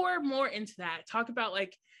pour more into that. Talk about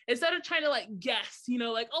like, instead of trying to like guess,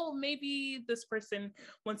 like, oh, maybe this person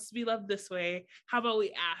wants to be loved this way. How about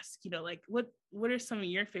we ask, like, what are some of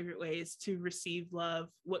your favorite ways to receive love?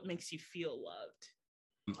 What makes you feel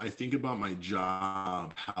loved? I think about my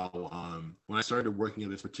job, how when I started working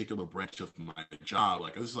at this particular branch of my job,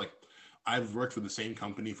 like this is like, I've worked for the same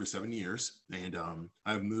company for 7 years, and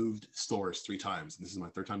I've moved stores 3 times. And this is my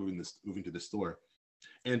 3rd time moving to this store.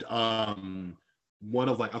 And one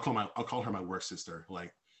of like, I'll call her my work sister.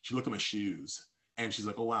 Like she looked at my shoes and she's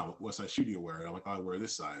like, oh wow, what size shoe do you wear? And I'm like, oh, I wear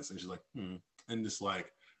this size. And she's like, and just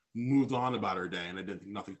like moved on about her day, and I didn't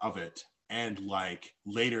think nothing of it. And like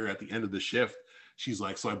later at the end of the shift, she's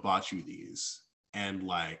like, so I bought you these, and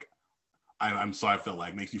like I'm sorry, I felt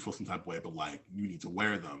like makes you feel some type of way, but like you need to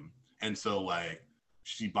wear them. And so like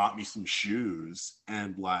she bought me some shoes,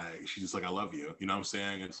 and like she's just like, I love you, you know what I'm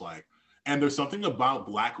saying? It's like, and there's something about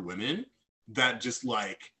Black women that just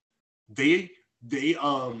like they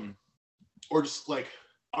or just like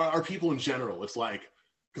our people in general. It's like,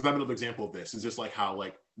 because I have another example of this, is just like how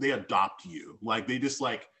like they adopt you, like they just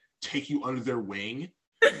like take you under their wing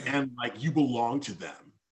and like you belong to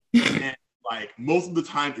them. And like most of the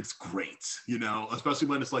time it's great, you know, especially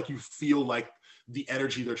when it's like you feel like the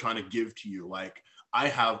energy they're trying to give to you. Like I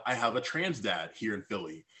have a trans dad here in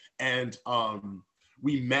Philly, and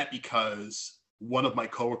we met because one of my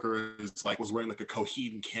coworkers like was wearing like a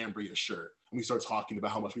Coheed and Cambria shirt, and we started talking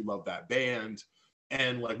about how much we love that band,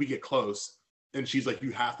 and like we get close, and she's like,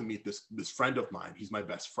 you have to meet this friend of mine, he's my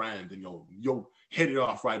best friend, and you'll hit it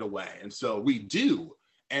off right away. And so we do.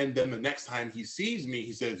 And then the next time he sees me,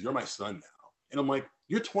 he says, you're my son now. And I'm like,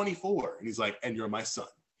 you're 24. And he's like, and you're my son.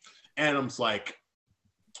 And I'm just like,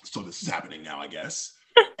 so this is happening now, I guess.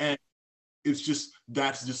 And it's just,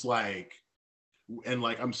 that's just like, and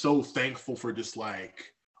like, I'm so thankful for just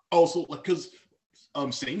like, also like, cause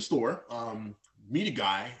same store, meet a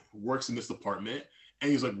guy, works in this department, and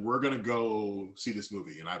he's like, we're gonna go see this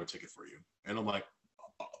movie and I have a ticket for you. And I'm like,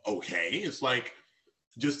 okay. It's like,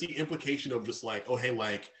 just the implication of just like, oh, hey,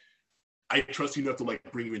 like, I trust you enough to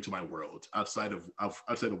like bring you into my world outside of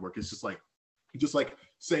work. It's just like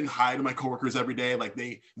saying hi to my coworkers every day. Like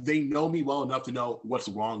they know me well enough to know what's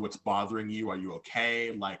wrong, what's bothering you. Are you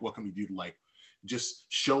okay? Like, what can we do to like just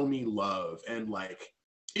show me love? And like,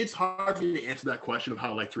 it's hard for me to answer that question of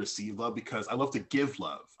how I like to receive love, because I love to give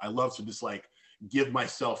love. I love to just like give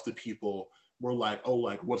myself to people. We're like, oh,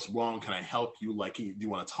 like, what's wrong? Can I help you? Like, do you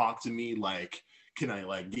want to talk to me? Like, can I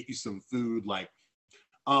like get you some food? Like,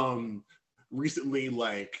 recently,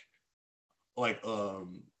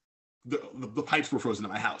 the pipes were frozen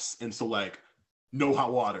at my house, and so like no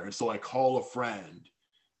hot water, and so I call a friend,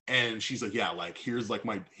 and she's like, yeah, like here's like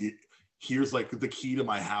the key to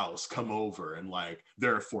my house, come over. And like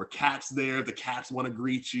there are 4 cats there, the cats want to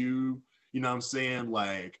greet you, you know what I'm saying?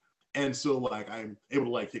 Like, and so like I'm able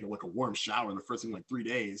to like take a warm shower in the first thing like 3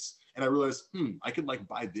 days, and I realized I could like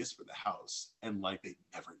buy this for the house, and like they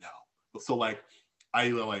never know. So like I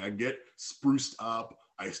get spruced up,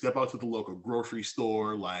 I step out to the local grocery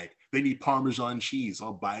store, like they need Parmesan cheese,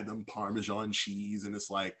 I'll buy them Parmesan cheese. And it's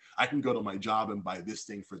like I can go to my job and buy this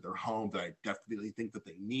thing for their home that I definitely think that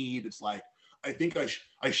they need. It's like I think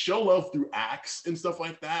I show love through acts and stuff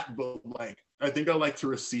like that, but like I think I like to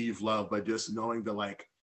receive love by just knowing that, like,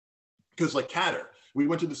 because like Katter, we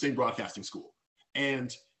went to the same broadcasting school,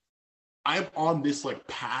 and I'm on this like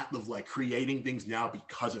path of like creating things now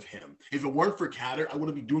because of him. If it weren't for Katter, I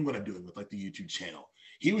wouldn't be doing what I'm doing with like the YouTube channel.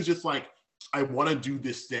 He was just like, I want to do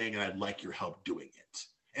this thing and I'd like your help doing it.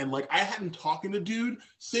 And like I hadn't talked to dude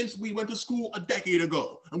since we went to school a decade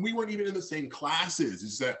ago, and we weren't even in the same classes.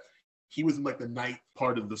 It's that he was in like the night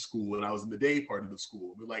part of the school and I was in the day part of the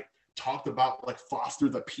school. We like talked about like foster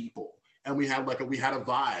the people, and we had a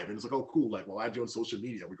vibe, and it's like, oh cool, like, well, I joined social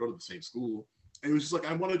media, we go to the same school. And it was just like,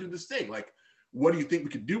 I want to do this thing. Like, what do you think we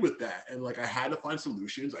could do with that? And like, I had to find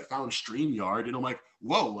solutions. I found StreamYard, and I'm like,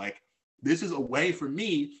 whoa, like, this is a way for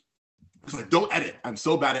me, because I don't edit. I'm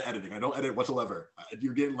so bad at editing. I don't edit whatsoever.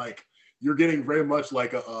 You're getting very much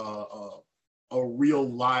like a real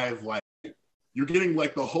live, like, you're getting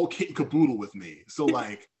like the whole kit and caboodle with me. So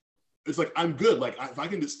like, it's like, I'm good. Like, if I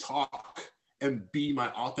can just talk and be my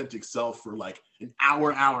authentic self for like an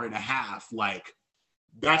hour and a half, like,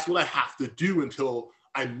 that's what I have to do until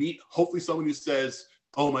I meet hopefully someone who says,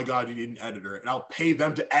 oh my God, you need an editor, and I'll pay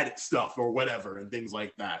them to edit stuff or whatever and things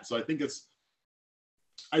like that. So I think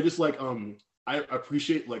I just like, I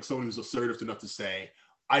appreciate like someone who's assertive enough to say,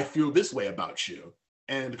 I feel this way about you.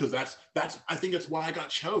 And because that's I think that's why I got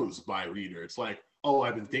chose by Reader. It's like, oh,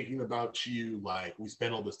 I've been thinking about you. Like, we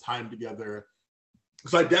spent all this time together.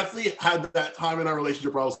 So I definitely had that time in our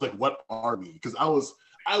relationship where I was like, what are we? Because I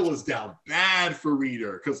was down bad for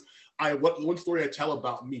Reader, because one story I tell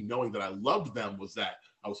about me knowing that I loved them was that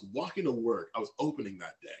I was walking to work, I was opening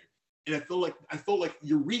that day, and I felt like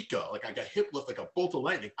eureka, like I got hit with like a bolt of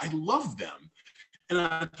lightning. I love them, and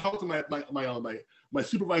I talked to my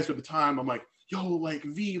supervisor at the time. I'm like, yo, like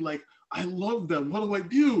V, like I love them. What do I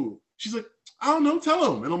do? She's like, I don't know,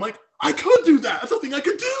 tell them. And I'm like, I could do that. That's something I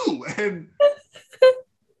could do. And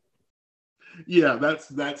yeah,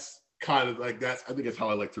 that's kind of like, I think that's how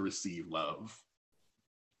I like to receive love.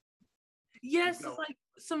 Yes, it's like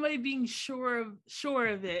somebody being sure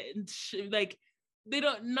of it, and like they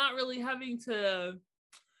not really having to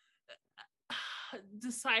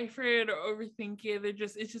decipher it or overthink it.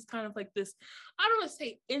 It's just kind of like this, I don't want to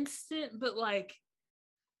say instant, but like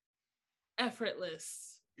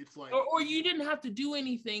effortless. It's like, or you didn't have to do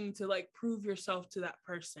anything to like prove yourself to that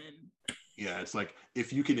person. Yeah, it's like,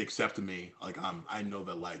 if you can accept me, like I know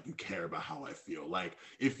that like you care about how I feel. Like,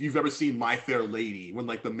 if you've ever seen My Fair Lady, when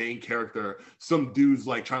like the main character, some dude's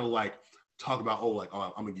like trying to like talk about, oh, like,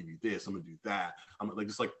 oh, I'm gonna give you this, I'm gonna do that. I'm like,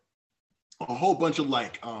 just like a whole bunch of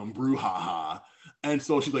like brouhaha. And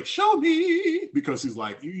so she's like, show me, because she's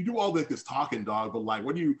like, you do all this talking, dog, but like,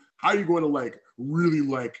 how are you going to like really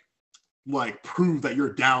like prove that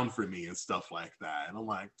you're down for me and stuff like that? And I'm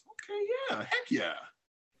like, okay, yeah, heck yeah.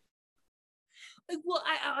 Well,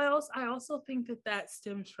 I also think that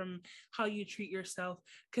stems from how you treat yourself,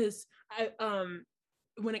 because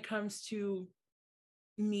when it comes to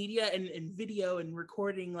media and video and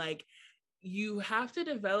recording, like, you have to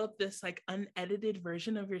develop this like unedited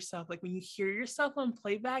version of yourself. Like when you hear yourself on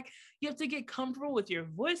playback, you have to get comfortable with your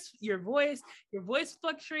voice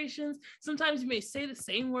fluctuations. Sometimes you may say the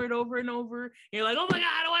same word over and over. And you're like, oh my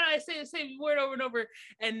God, why do I say the same word over and over?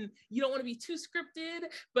 And you don't want to be too scripted,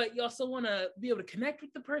 but you also want to be able to connect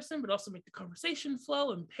with the person, but also make the conversation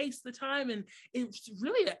flow and pace the time. And it's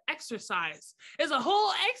really an exercise. It's a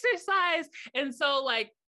whole exercise. And so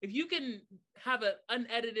like, if you can have an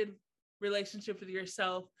unedited relationship with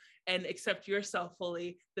yourself and accept yourself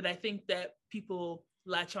fully, then I think that people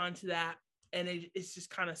latch on to that, and it's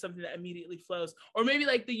just kind of something that immediately flows. Or maybe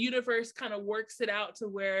like the universe kind of works it out to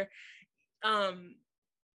where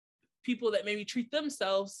people that maybe treat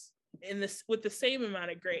themselves with the same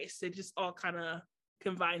amount of grace, it just all kind of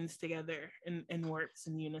combines together and works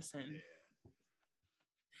in unison.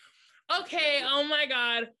 Okay, oh my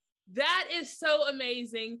God. That is so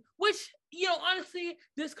amazing, which, honestly,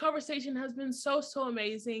 this conversation has been so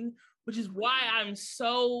amazing, which is why I'm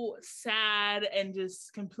so sad and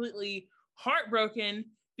just completely heartbroken,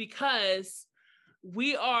 because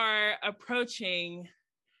we are approaching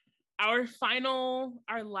our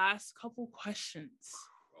last couple questions.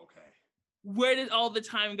 Okay. Where did all the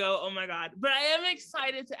time go? Oh my God. But I am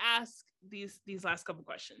excited to ask these last couple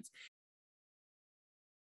questions.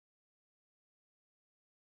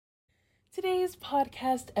 Today's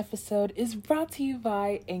podcast episode is brought to you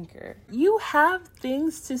by Anchor. You have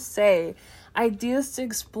things to say, ideas to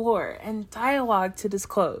explore, and dialogue to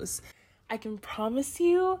disclose. I can promise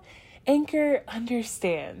you, Anchor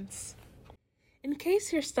understands. In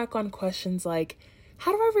case you're stuck on questions like,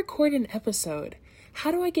 how do I record an episode?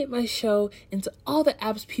 How do I get my show into all the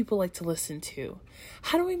apps people like to listen to?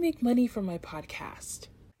 How do I make money from my podcast?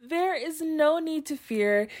 There is no need to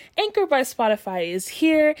fear. Anchor by Spotify is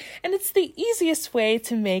here, and it's the easiest way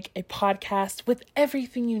to make a podcast with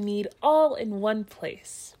everything you need all in one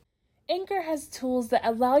place. Anchor has tools that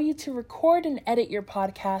allow you to record and edit your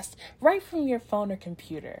podcast right from your phone or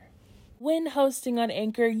computer. When hosting on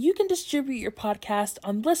Anchor, you can distribute your podcast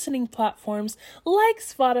on listening platforms like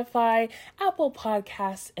Spotify, Apple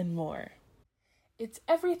Podcasts, and more. It's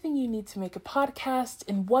everything you need to make a podcast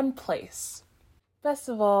in one place. Best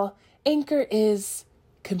of all, Anchor is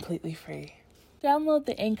completely free. Download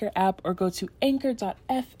the Anchor app or go to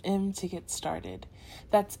anchor.fm to get started.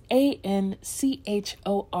 That's ANCHOR.FM.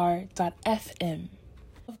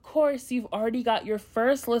 Of course, you've already got your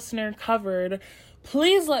first listener covered.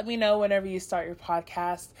 Please let me know whenever you start your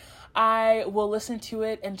podcast. I will listen to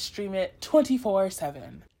it and stream it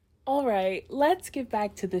 24/7. All right, let's get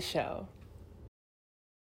back to the show.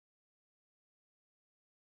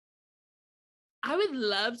 I would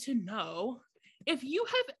love to know if you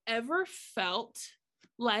have ever felt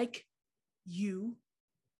like you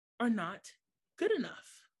are not good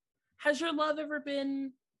enough. Has your love ever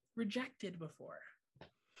been rejected before?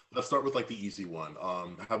 Let's start with like the easy one.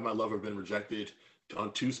 Have my love ever been rejected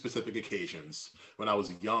on 2 specific occasions when I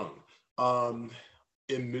was young.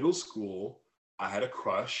 In middle school, I had a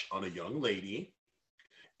crush on a young lady,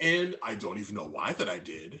 and I don't even know why that I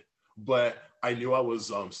did, but I knew I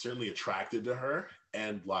was certainly attracted to her,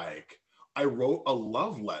 and like I wrote a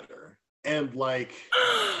love letter, and like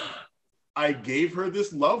I gave her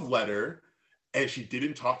this love letter, and she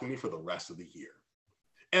didn't talk to me for the rest of the year.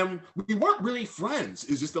 And we weren't really friends.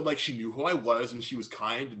 It's just that like she knew who I was, and she was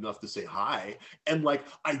kind enough to say hi. And like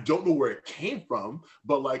I don't know where it came from,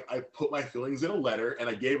 but like I put my feelings in a letter and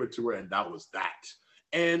I gave it to her, and that was that.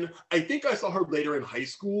 And I think I saw her later in high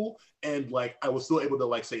school, and like I was still able to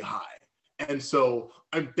like say hi. And so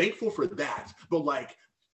I'm thankful for that. But like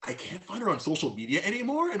I can't find her on social media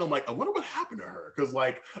anymore. And I'm like, I wonder what happened to her. Because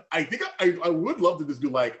like I think I would love to just be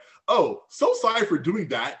like, oh, so sorry for doing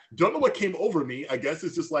that. Don't know what came over me. I guess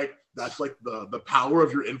it's just like that's like the power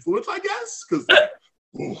of your influence, I guess. Because like,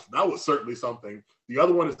 that was certainly something. The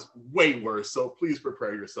other one is way worse. So please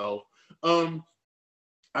prepare yourself. I'm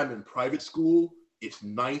in private school. It's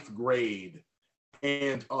 9th grade.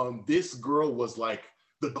 And this girl was like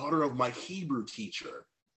the daughter of my Hebrew teacher.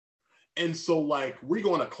 And so like we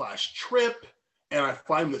go on a class trip, and I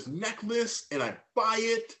find this necklace and I buy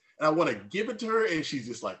it and I want to give it to her, and she's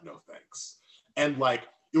just like, no thanks. And like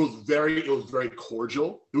it was very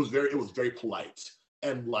cordial. It was very polite.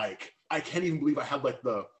 And like I can't even believe I had like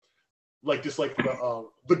the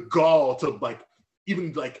gall to like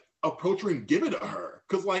even like approach her and give it to her.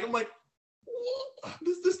 Cause like I'm like,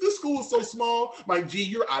 this school is so small. My G,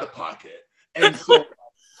 you're out of pocket. And so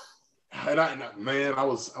I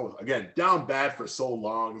was again down bad for so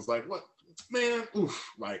long. It's like, what, man, oof,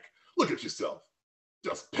 like look at yourself.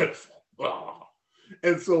 Just pitiful. Oh.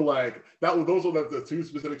 And so like those were the two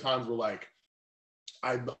specific times where like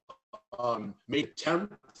I made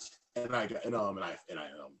attempts and I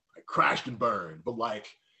crashed and burned. But like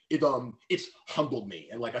it's humbled me.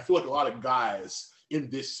 And like I feel like a lot of guys in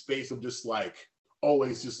this space of just like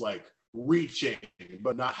always just like reaching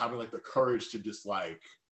but not having like the courage to just like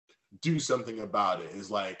do something about it is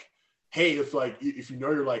like, hey, if you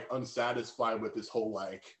know you're like unsatisfied with this whole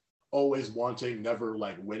like always wanting, never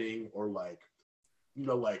like winning, or like, you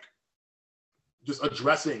know, like just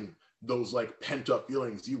addressing those like pent up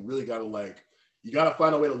feelings, you really gotta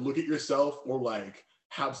find a way to look at yourself, or like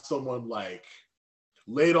have someone like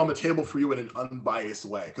lay it on the table for you in an unbiased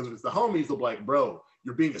way. Because if it's the homies, they'll be like, bro,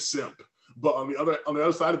 you're being a simp. But on the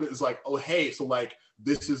other side of it is like, oh hey, so like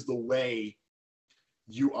this is the way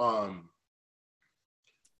you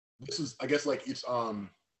this is, I guess, like it's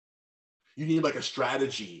you need like a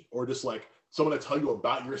strategy, or just like someone to tell you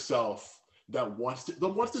about yourself that wants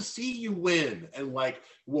to see you win, and like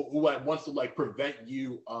wants to like prevent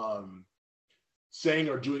you saying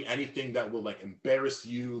or doing anything that will like embarrass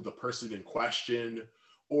you, the person in question,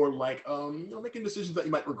 or like you know, making decisions that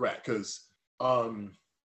you might regret. Because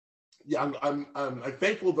yeah, I'm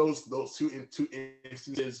thankful those two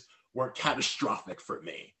instances weren't catastrophic for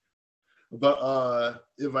me. But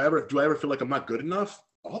do I ever feel like I'm not good enough?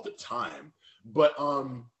 All the time. But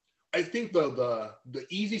I think the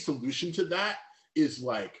easy solution to that is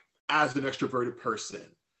like, as an extroverted person,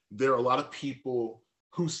 there are a lot of people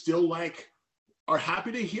who still like are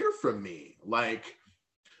happy to hear from me. Like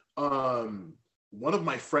one of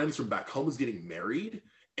my friends from back home is getting married,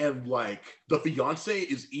 and like the fiance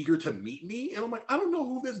is eager to meet me, and I'm like, I don't know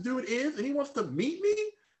who this dude is, and he wants to meet me.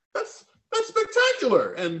 That's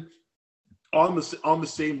spectacular. And on the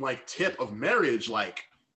same like tip of marriage, like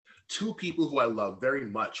two people who I love very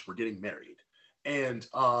much were getting married, and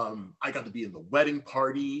I got to be in the wedding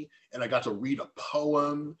party, and I got to read a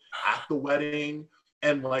poem at the wedding,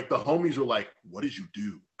 and like the homies were like, "What did you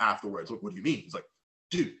do afterwards?" Like, what do you mean? He's like,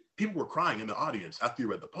 "Dude, people were crying in the audience after you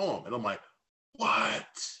read the poem," and I'm like,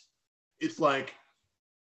 "What?" It's like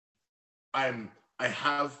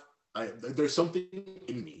there's something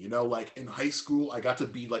in me, you know, like in high school, I got to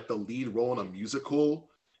be like the lead role in a musical.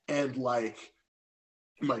 And like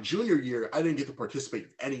in my junior year, I didn't get to participate in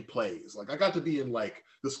any plays. Like I got to be in like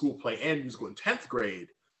the school play and musical in 10th grade.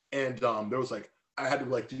 And there was like, I had to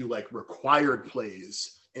like do like required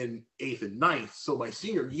plays in 8th and 9th. So my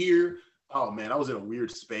senior year, oh man, I was in a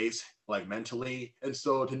weird space, like mentally. And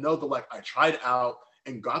so to know that like I tried out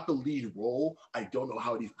and got the lead role, I don't know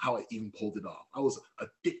how I even pulled it off. I was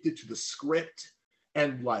addicted to the script,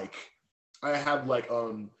 and like I had like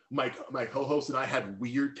my co-host and I had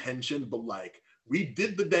weird tension, but like we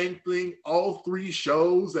did the dang thing, all 3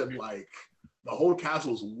 shows, and like the whole cast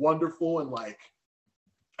was wonderful, and like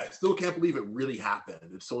I still can't believe it really happened.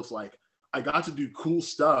 And so it's like I got to do cool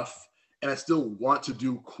stuff, and I still want to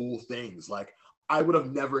do cool things. Like I would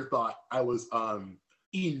have never thought I was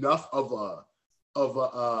enough of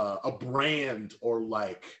a brand or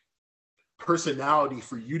like personality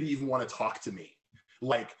for you to even want to talk to me.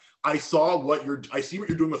 Like I see what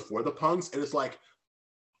you're doing with For the Punks, and it's like,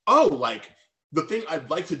 oh, like the thing I'd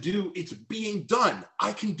like to do, it's being done.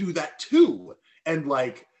 I can do that too. And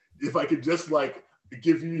like, if I could just like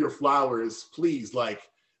give you your flowers, please. Like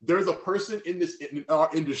there's a person in our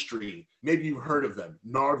industry, maybe you've heard of them,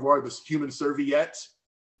 Nardwar, the human serviette.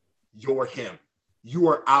 You're him. You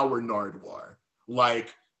are our Nardwar.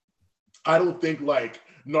 Like, I don't think like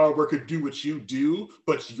Nardwar could do what you do,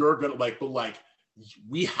 but you're gonna like, but like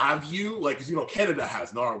we have you, like, you know, Canada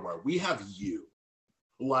has Nardwar. We have you.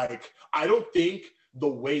 Like, I don't think the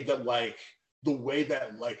way that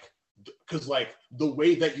because like the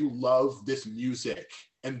way that you love this music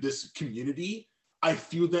and this community, I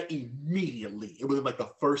feel that immediately. It was like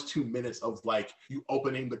the first 2 minutes of like you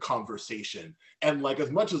opening the conversation. And like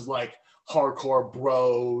as much as like hardcore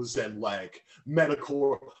bros and like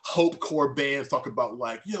metalcore, hopecore bands talk about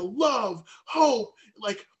like, you know, love, hope,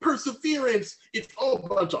 like perseverance, it's all a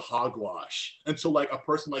bunch of hogwash. And so like a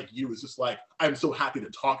person like you is just like, I'm so happy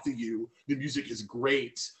to talk to you. The music is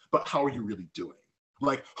great, but how are you really doing?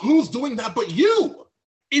 Like, who's doing that but you?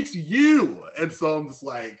 It's you. And so I'm just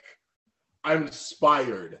like, I'm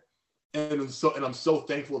inspired. And I'm so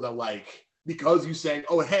thankful that like, because you saying,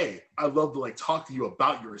 oh, hey, I'd love to like talk to you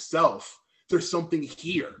about yourself. There's something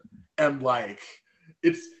here. And like,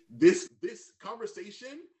 it's this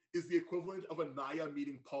conversation is the equivalent of Anaya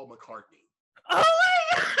meeting Paul McCartney. Oh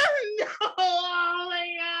my God, no! Oh my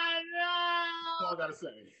God, no! That's all I gotta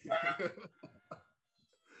say.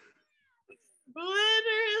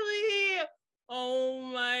 Literally. Oh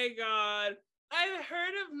my God. I've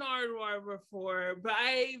heard of Nardwuar before, but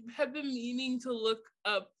I have been meaning to look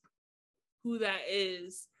up who that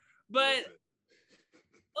is. But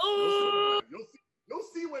you'll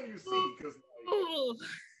see when you see, because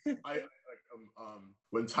like,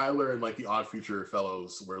 when Tyler and like the Odd Future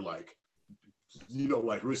fellows were like, you know,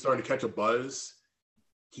 like really starting to catch a buzz,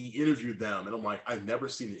 he interviewed them, and I'm like, I've never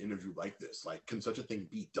seen an interview like this. Like, can such a thing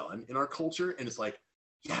be done in our culture? And it's like,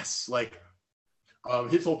 yes, like,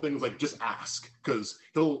 his whole thing was like, just ask, because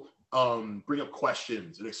he'll bring up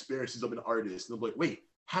questions and experiences of an artist, and they'll be like, wait,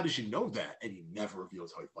 how did you know that? And he never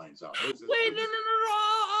reveals how he finds out. Wait, no.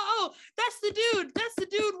 Oh, that's the dude. That's the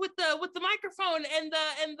dude with the microphone and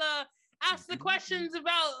the ask the questions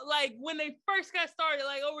about like when they first got started,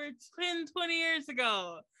 like over 10, 20 years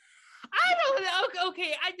ago. I don't know.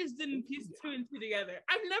 Okay, I just didn't piece two and two together.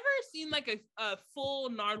 I've never seen like a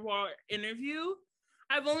full Nardwuar interview.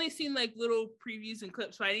 I've only seen like little previews and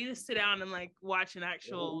clips, so I need to sit down and like watch an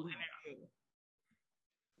actual interview.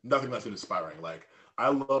 Nothing less than inspiring. Like, I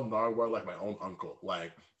love Nardwuar like my own uncle.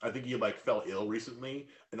 Like, I think he like fell ill recently,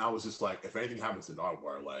 and I was just like, if anything happens to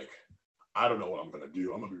Nardwuar, like, I don't know what I'm gonna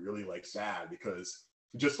do. I'm gonna be really like sad, because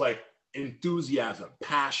just like enthusiasm,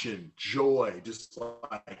 passion, joy, just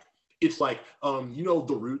like, it's like, you know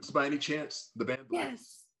The Roots by any chance? The band?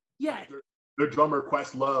 Yes. Yeah. Like, their drummer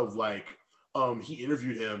Questlove, like, he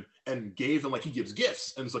interviewed him and gave him, like, he gives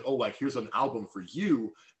gifts, and it's like, oh, like, here's an album for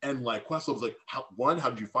you. And like Questlove's like, how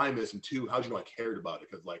did you find this? And two, how did you know I cared about it?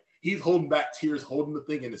 Because like, he's holding back tears, holding the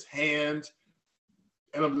thing in his hand.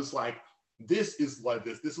 And I'm just like, this is why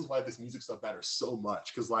this music stuff matters so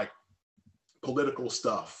much. Because like, political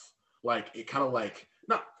stuff, like, it kind of like,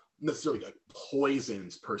 not necessarily like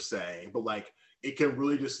poisons per se, but like, it can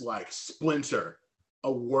really just like splinter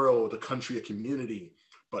a world, a country, a community.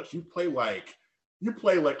 But you play like,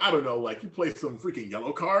 I don't know, like, you play some freaking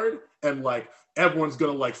Yellow Card, and like, everyone's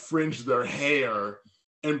gonna like fringe their hair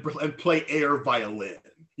and play air violin.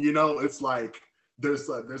 You know, it's like, there's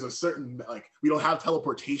a certain, like, we don't have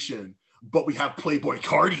teleportation, but we have Playboy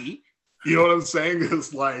Cardi. You know what I'm saying?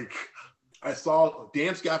 It's like, I saw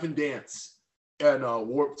Dance Gavin Dance and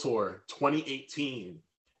Warped Tour 2018,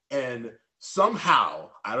 and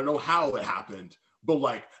somehow, I don't know how it happened, but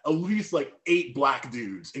like, at least like 8 black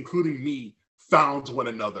dudes, including me, found one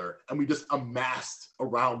another, and we just amassed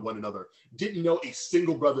around one another. Didn't know a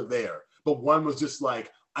single brother there, but one was just like,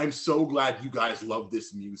 I'm so glad you guys love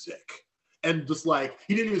this music. And just like,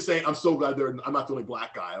 he didn't even say, I'm so glad I'm not the only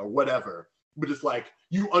black guy or whatever, but just like,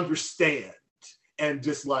 you understand. And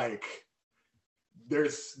just like, I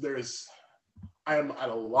am at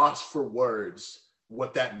a loss for words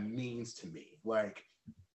what that means to me. Like,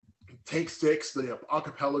 Take 6, the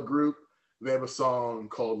acapella group, they have a song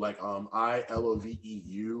called like I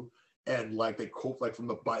Loveu, and like they quote like from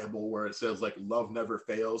the Bible where it says like love never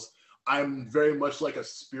fails. I'm very much like a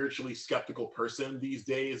spiritually skeptical person these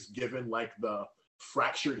days, given like the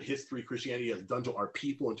fractured history Christianity has done to our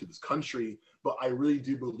people and to this country. But I really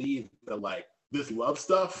do believe that like this love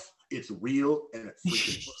stuff, it's real and it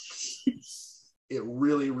freaking works. It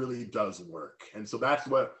really, really does work. And so that's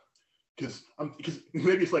what, because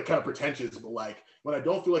maybe it's like kind of pretentious, but like, when I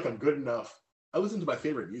don't feel like I'm good enough, I listen to my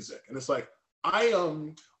favorite music, and it's like, I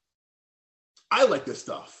like this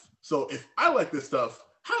stuff. So if I like this stuff,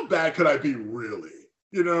 how bad could I be really?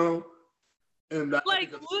 You know? And that,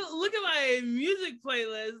 like, look at my music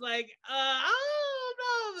playlist. Like, I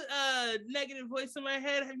don't know, negative voice in my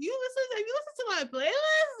head. Have you listened to my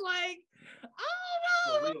playlist? Like,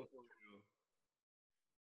 I don't know. For real.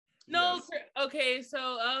 No, yes. Okay,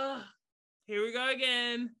 so here we go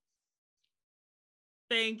again.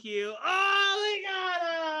 Thank you. Oh my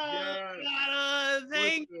God. Yes.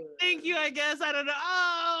 Thank you, I guess. I don't know.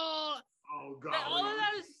 Oh God. all of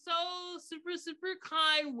that is so super, super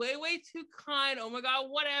kind. Way, way too kind. Oh my God,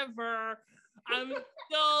 whatever. I'm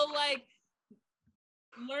still like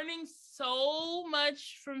learning so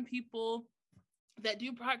much from people that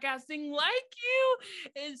do podcasting like you,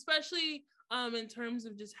 especially in terms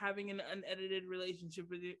of just having an unedited relationship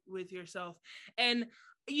with yourself. And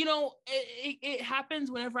you know, it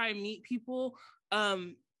happens whenever I meet people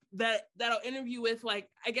that'll interview with, like,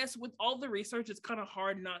 I guess with all the research, it's kind of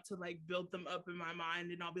hard not to like build them up in my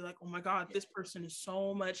mind, and I'll be like, oh my God, this person is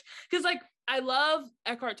so much, because like I love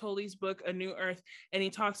Eckhart Tolle's book A New Earth, and he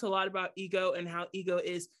talks a lot about ego and how ego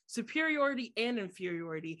is superiority and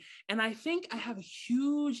inferiority, and I think I have a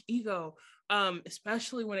huge ego,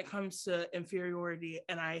 especially when it comes to inferiority,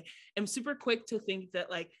 and I am super quick to think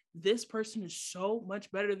that like this person is so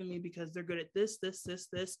much better than me because they're good at this,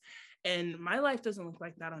 and my life doesn't look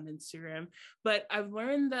like that on Instagram. But I've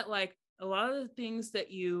learned that like a lot of the things that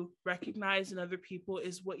you recognize in other people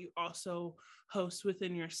is what you also host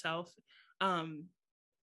within yourself. And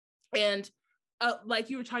like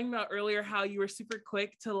you were talking about earlier, how you were super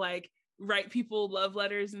quick to like write people love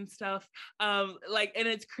letters and stuff, like, and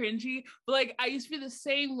it's cringy, but like I used to be the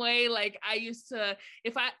same way. Like I used to,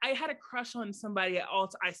 if I had a crush on somebody at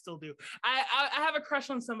all, I still do, I have a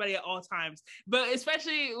crush on somebody at all times, but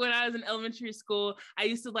especially when I was in elementary school, I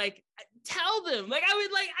used to like tell them, like I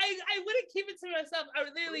would like, I wouldn't keep it to myself, I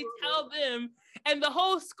would literally tell them and the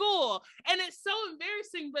whole school, and it's so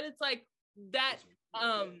embarrassing, but it's like that,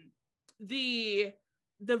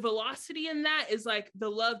 the velocity in that is like the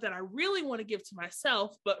love that I really want to give to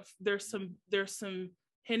myself, but there's some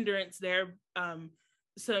hindrance there,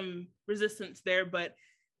 some resistance there, but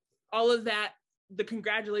all of that, the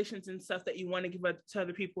congratulations and stuff that you want to give to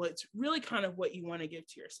other people, it's really kind of what you want to give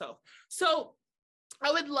to yourself. So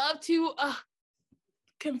I would love to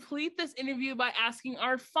complete this interview by asking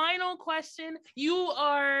our final question. You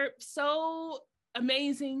are so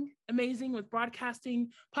amazing with broadcasting,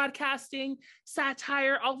 podcasting,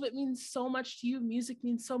 satire. All of it means so much to you. Music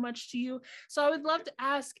means so much to you. So I would love to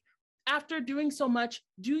ask, after doing so much,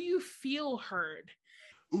 do you feel heard?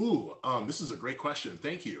 Ooh, this is a great question.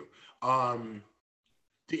 Thank you.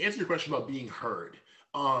 To answer your question about being heard,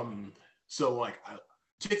 so like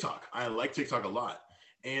TikTok, I like TikTok a lot,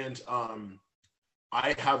 and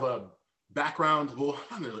I have a background.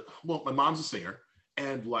 Well, my mom's a singer,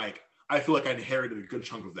 and like I feel like I inherited a good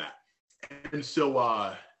chunk of that. And so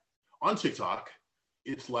on TikTok,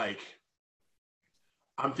 it's like,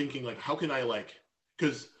 I'm thinking like, how can I like,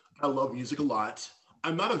 because I love music a lot.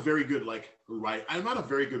 I'm not a very good I'm not a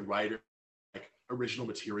very good writer, like original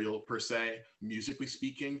material per se, musically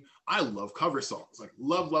speaking. I love cover songs, like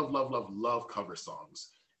love cover songs.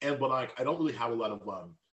 But like, I don't really have a lot of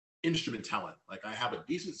instrument talent. Like I have a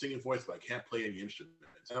decent singing voice, but I can't play any instruments.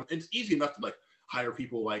 And it's easy enough to like hire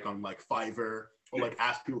people like on like Fiverr, or like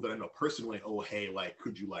ask people that I know personally, oh, hey, like,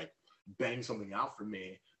 could you like bang something out for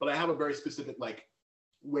me? But I have a very specific like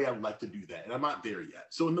way I'd like to do that, and I'm not there yet.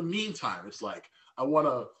 So in the meantime, it's like, I'd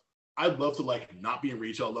love to like not be in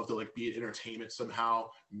retail. I'd love to like be in entertainment somehow,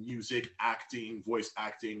 music, acting, voice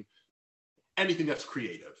acting, anything that's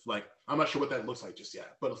creative. Like, I'm not sure what that looks like just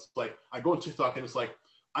yet, but it's like, I go on TikTok and it's like,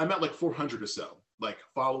 I'm at like 400 or so like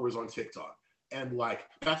followers on TikTok. And like,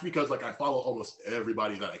 that's because like I follow almost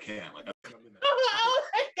everybody that I can. Like, I'm in that. Oh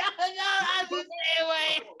my God, no, I'm the same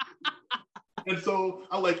way. And so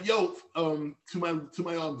I'm like, yo, to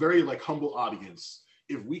my very like humble audience,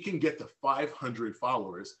 if we can get to 500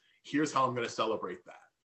 followers, here's how I'm gonna celebrate that.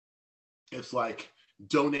 It's like,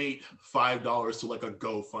 donate $5 to like a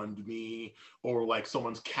GoFundMe, or like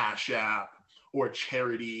someone's Cash App, or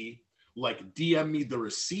charity. Like, DM me the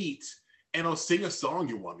receipt, and I'll sing a song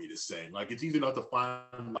you want me to sing. Like, it's easy enough to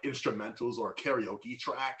find like instrumentals or a karaoke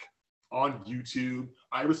track on YouTube.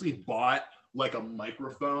 I recently bought like a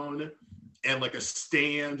microphone and like a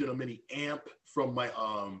stand and a mini amp from my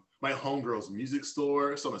my homegirl's music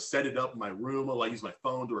store. So I'm gonna set it up in my room. I'll like use my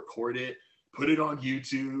phone to record it, put it on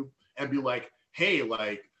YouTube, and be like, hey,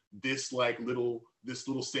 like this little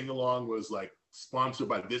sing along was like sponsored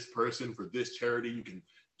by this person for this charity. You can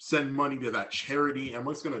send money to that charity, and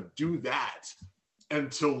I'm just gonna do that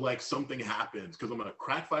until like something happens, because I'm gonna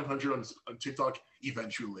crack 500 on TikTok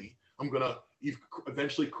eventually. I'm gonna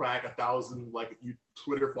eventually crack 1,000 like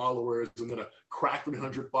Twitter followers. I'm gonna crack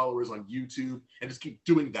 300 followers on YouTube, and just keep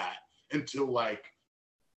doing that until like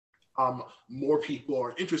more people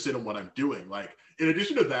are interested in what I'm doing. Like, in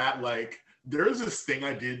addition to that, like there's this thing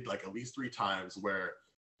I did like at least 3 times where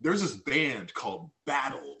there's this band called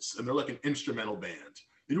Battles, and they're like an instrumental band.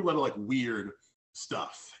 They do a lot of like weird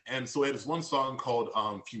stuff. And so it has one song called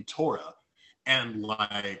Futura, and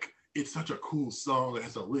like it's such a cool song. It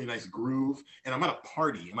has a really nice groove. And I'm at a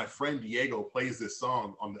party, and my friend Diego plays this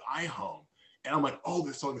song on the iHome, and I'm like, oh,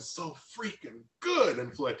 this song is so freaking good.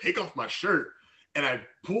 And so I take off my shirt, and I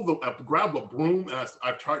grab a broom, and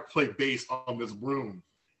I try to play bass on this broom.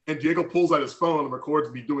 And Diego pulls out his phone and records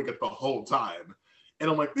me doing it the whole time. And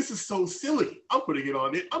I'm like, this is so silly. I'm putting it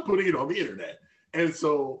on the internet. And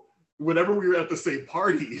so whenever we were at the same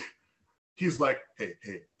party, he's like, hey,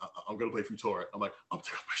 I'm gonna play Futura. I'm like, I'm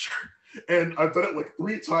taking off my shirt. And I've done it like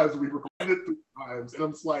 3 times. We recorded it 3 times. And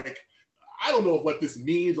I'm just like, I don't know what this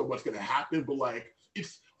means or what's gonna happen, but like,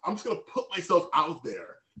 I'm just gonna put myself out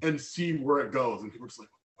there and see where it goes. And people are just like,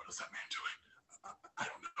 what is that man doing? I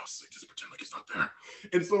don't know. So just pretend like he's not there.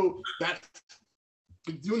 And so that's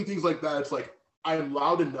doing things like that. It's like, I'm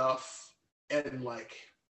loud enough and like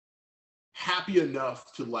happy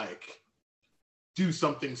enough to like do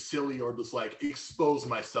something silly or just like expose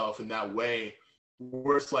myself in that way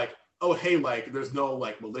where it's like, oh, hey, like there's no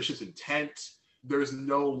like malicious intent. There's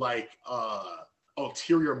no like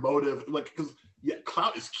ulterior motive. Like, because yeah,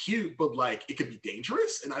 clout is cute, but like it can be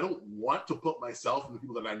dangerous. And I don't want to put myself and the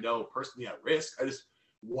people that I know personally at risk. I just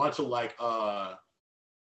want to like, I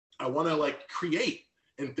want to like create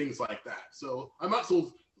and things like that. So I'm not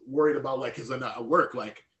so worried about like, because I'm not at work,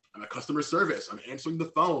 like I'm at customer service, I'm answering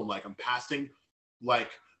the phone, like I'm passing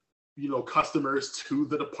like, you know, customers to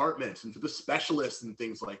the departments and to the specialists and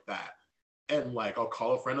things like that. And like, I'll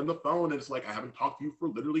call a friend on the phone and it's like, I haven't talked to you for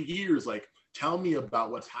literally years. Like, tell me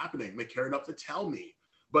about what's happening. They care enough to tell me.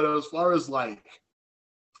 But as far as like,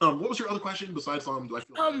 what was your other question besides do I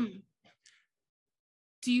feel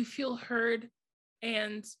do you feel heard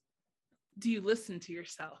and do you listen to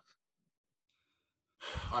yourself?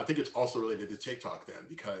 I think it's also related to TikTok then,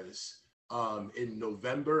 because in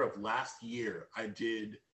November of last year, I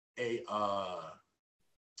did a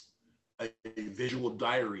visual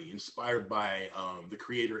diary inspired by the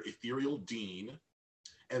creator Ethereal Dean,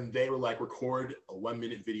 and they were like, record a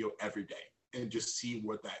 1-minute video every day and just see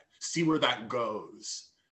where that goes.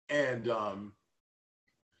 And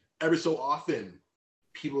every so often,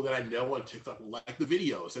 people that I know on TikTok like the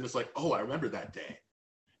videos, and it's like, oh, I remember that day.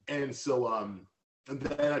 And so and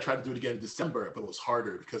then I tried to do it again in December, but it was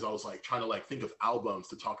harder because I was like trying to like think of albums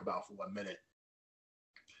to talk about for 1 minute.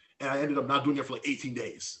 And I ended up not doing it for like 18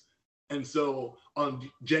 days. And so on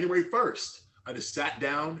January 1st, I just sat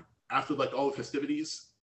down after like all the festivities,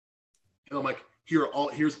 and I'm like, here's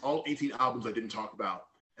all 18 albums I didn't talk about.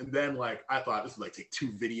 And then like, I thought this would like take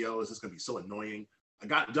 2 videos. It's gonna be so annoying. I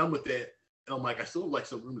got done with it, and I'm like, I still have like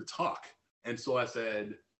some room to talk. And so I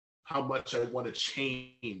said how much I want to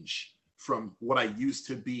change from what I used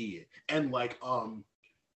to be. And like,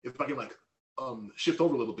 if I can like shift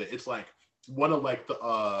over a little bit, it's like one of like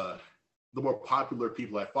the more popular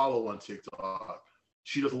people I follow on TikTok,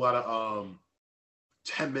 she does a lot of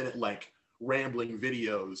 10-minute like rambling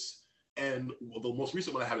videos. And the most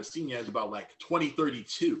recent one I haven't seen yet is about like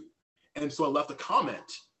 2032. And so I left a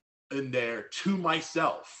comment in there to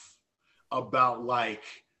myself about like,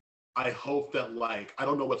 I hope that like, I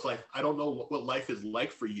don't know what life is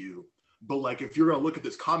like for you, but like, if you're gonna look at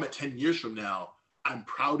this comment 10 years from now, I'm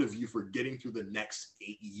proud of you for getting through the next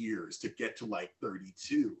 8 years to get to like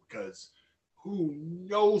 32, because who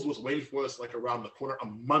knows what's waiting for us like around the corner a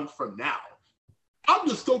month from now. I'm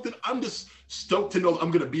just stoked to know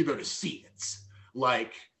I'm gonna be there to see it.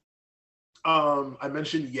 Like, I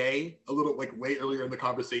mentioned Ye a little like way earlier in the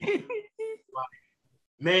conversation. Like,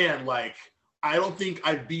 man, like, I don't think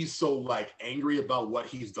I'd be so like angry about what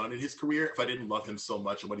he's done in his career if I didn't love him so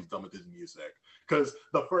much and what he's done with his music. Because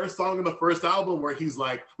the first song in the first album where he's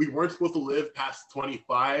like, we weren't supposed to live past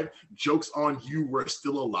 25, jokes on you, we're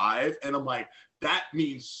still alive. And I'm like, that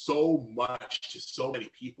means so much to so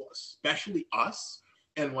many people, especially us.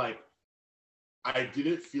 And like, I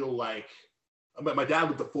didn't feel like, my dad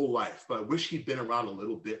lived a full life, but I wish he'd been around a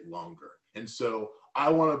little bit longer. And so I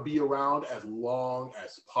want to be around as long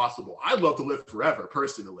as possible. I'd love to live forever,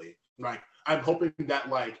 personally. Like, I'm hoping that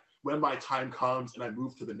like when my time comes and I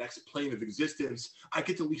move to the next plane of existence, I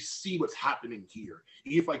get to at least see what's happening here.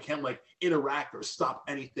 Even if I can't like interact or stop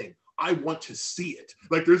anything, I want to see it.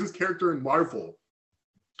 Like, there's this character in Marvel,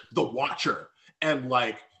 the Watcher, and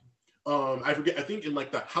like, I forget, I think in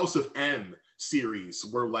like the House of M series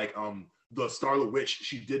where like the Scarlet Witch,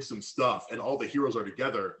 she did some stuff and all the heroes are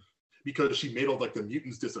together because she made all like the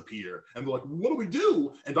mutants disappear. And they're like, what do we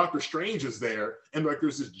do? And Doctor Strange is there, and like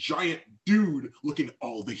there's this giant dude looking at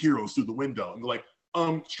all the heroes through the window. And they're like,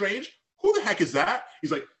 Strange, who the heck is that?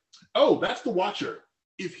 He's like, oh, that's the Watcher.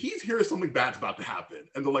 If he's here, something bad's about to happen.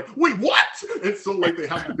 And they're like, wait, what? And so like they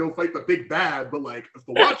have to go fight the big bad, but like if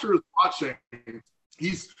the Watcher is watching,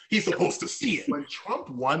 he's supposed to see it. When Trump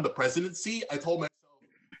won the presidency, I told myself,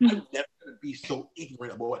 I'm never going to be so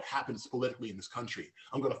ignorant about what happens politically in this country.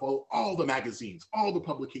 I'm going to follow all the magazines, all the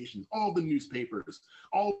publications, all the newspapers,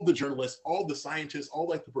 all the journalists, all the scientists, all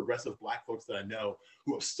like the progressive Black folks that I know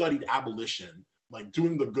who have studied abolition, like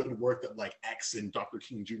doing the good work that like X and Dr.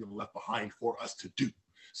 King Jr. left behind for us to do.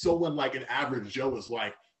 So when like an average Joe is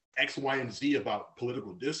like, X, Y, and Z about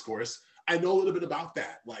political discourse. I know a little bit about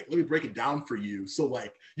that. Like, let me break it down for you so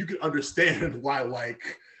like you can understand why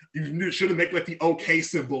like you shouldn't make like the OK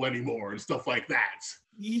symbol anymore and stuff like that.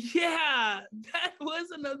 Yeah, that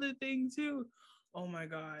was another thing too. Oh my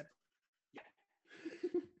God.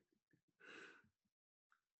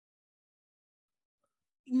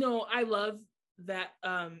 No, I love that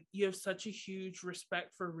you have such a huge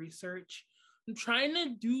respect for research. I'm trying to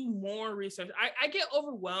do more research. I get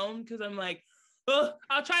overwhelmed because I'm like, oh,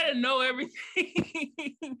 I'll try to know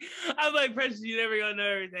everything. I'm like, Precious, you never gonna know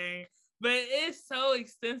everything. But it's so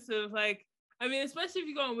extensive. Like, I mean, especially if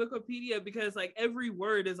you go on Wikipedia, because like every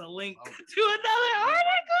word is a link to another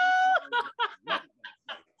article.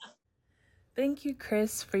 Thank you,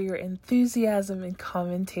 Kris, for your enthusiasm and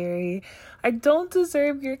commentary. I don't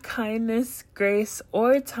deserve your kindness, grace,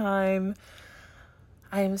 or time.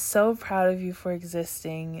 I am so proud of you for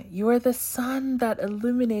existing. You are the sun that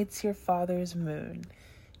illuminates your father's moon.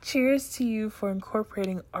 Cheers to you for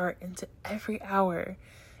incorporating art into every hour.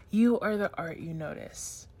 You are the art you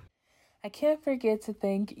notice. I can't forget to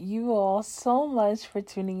thank you all so much for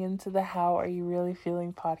tuning into the How Are You Really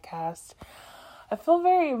Feeling podcast. I feel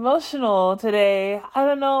very emotional today. I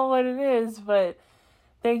don't know what it is, but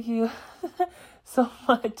thank you so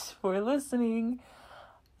much for listening.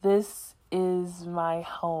 This is my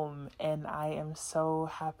home, and I am so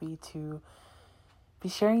happy to be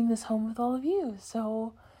sharing this home with all of you.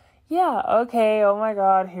 So, yeah, okay, oh my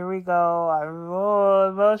God, here we go.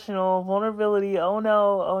 I'm emotional, vulnerability, oh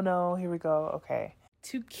no, here we go, okay.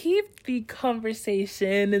 To keep the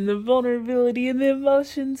conversation and the vulnerability and the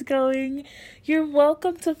emotions going, you're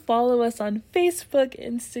welcome to follow us on Facebook,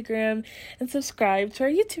 Instagram, and subscribe to our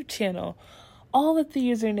YouTube channel, all with the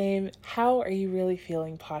username How Are You Really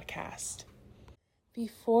Feeling Podcast.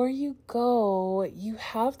 Before you go, you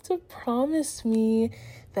have to promise me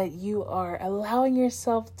that you are allowing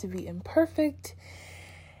yourself to be imperfect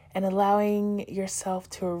and allowing yourself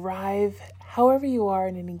to arrive however you are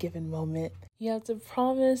in any given moment. You have to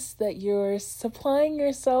promise that you're supplying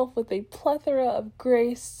yourself with a plethora of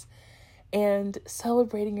grace and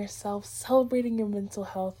celebrating yourself, celebrating your mental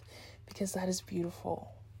health, because that is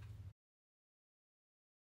beautiful.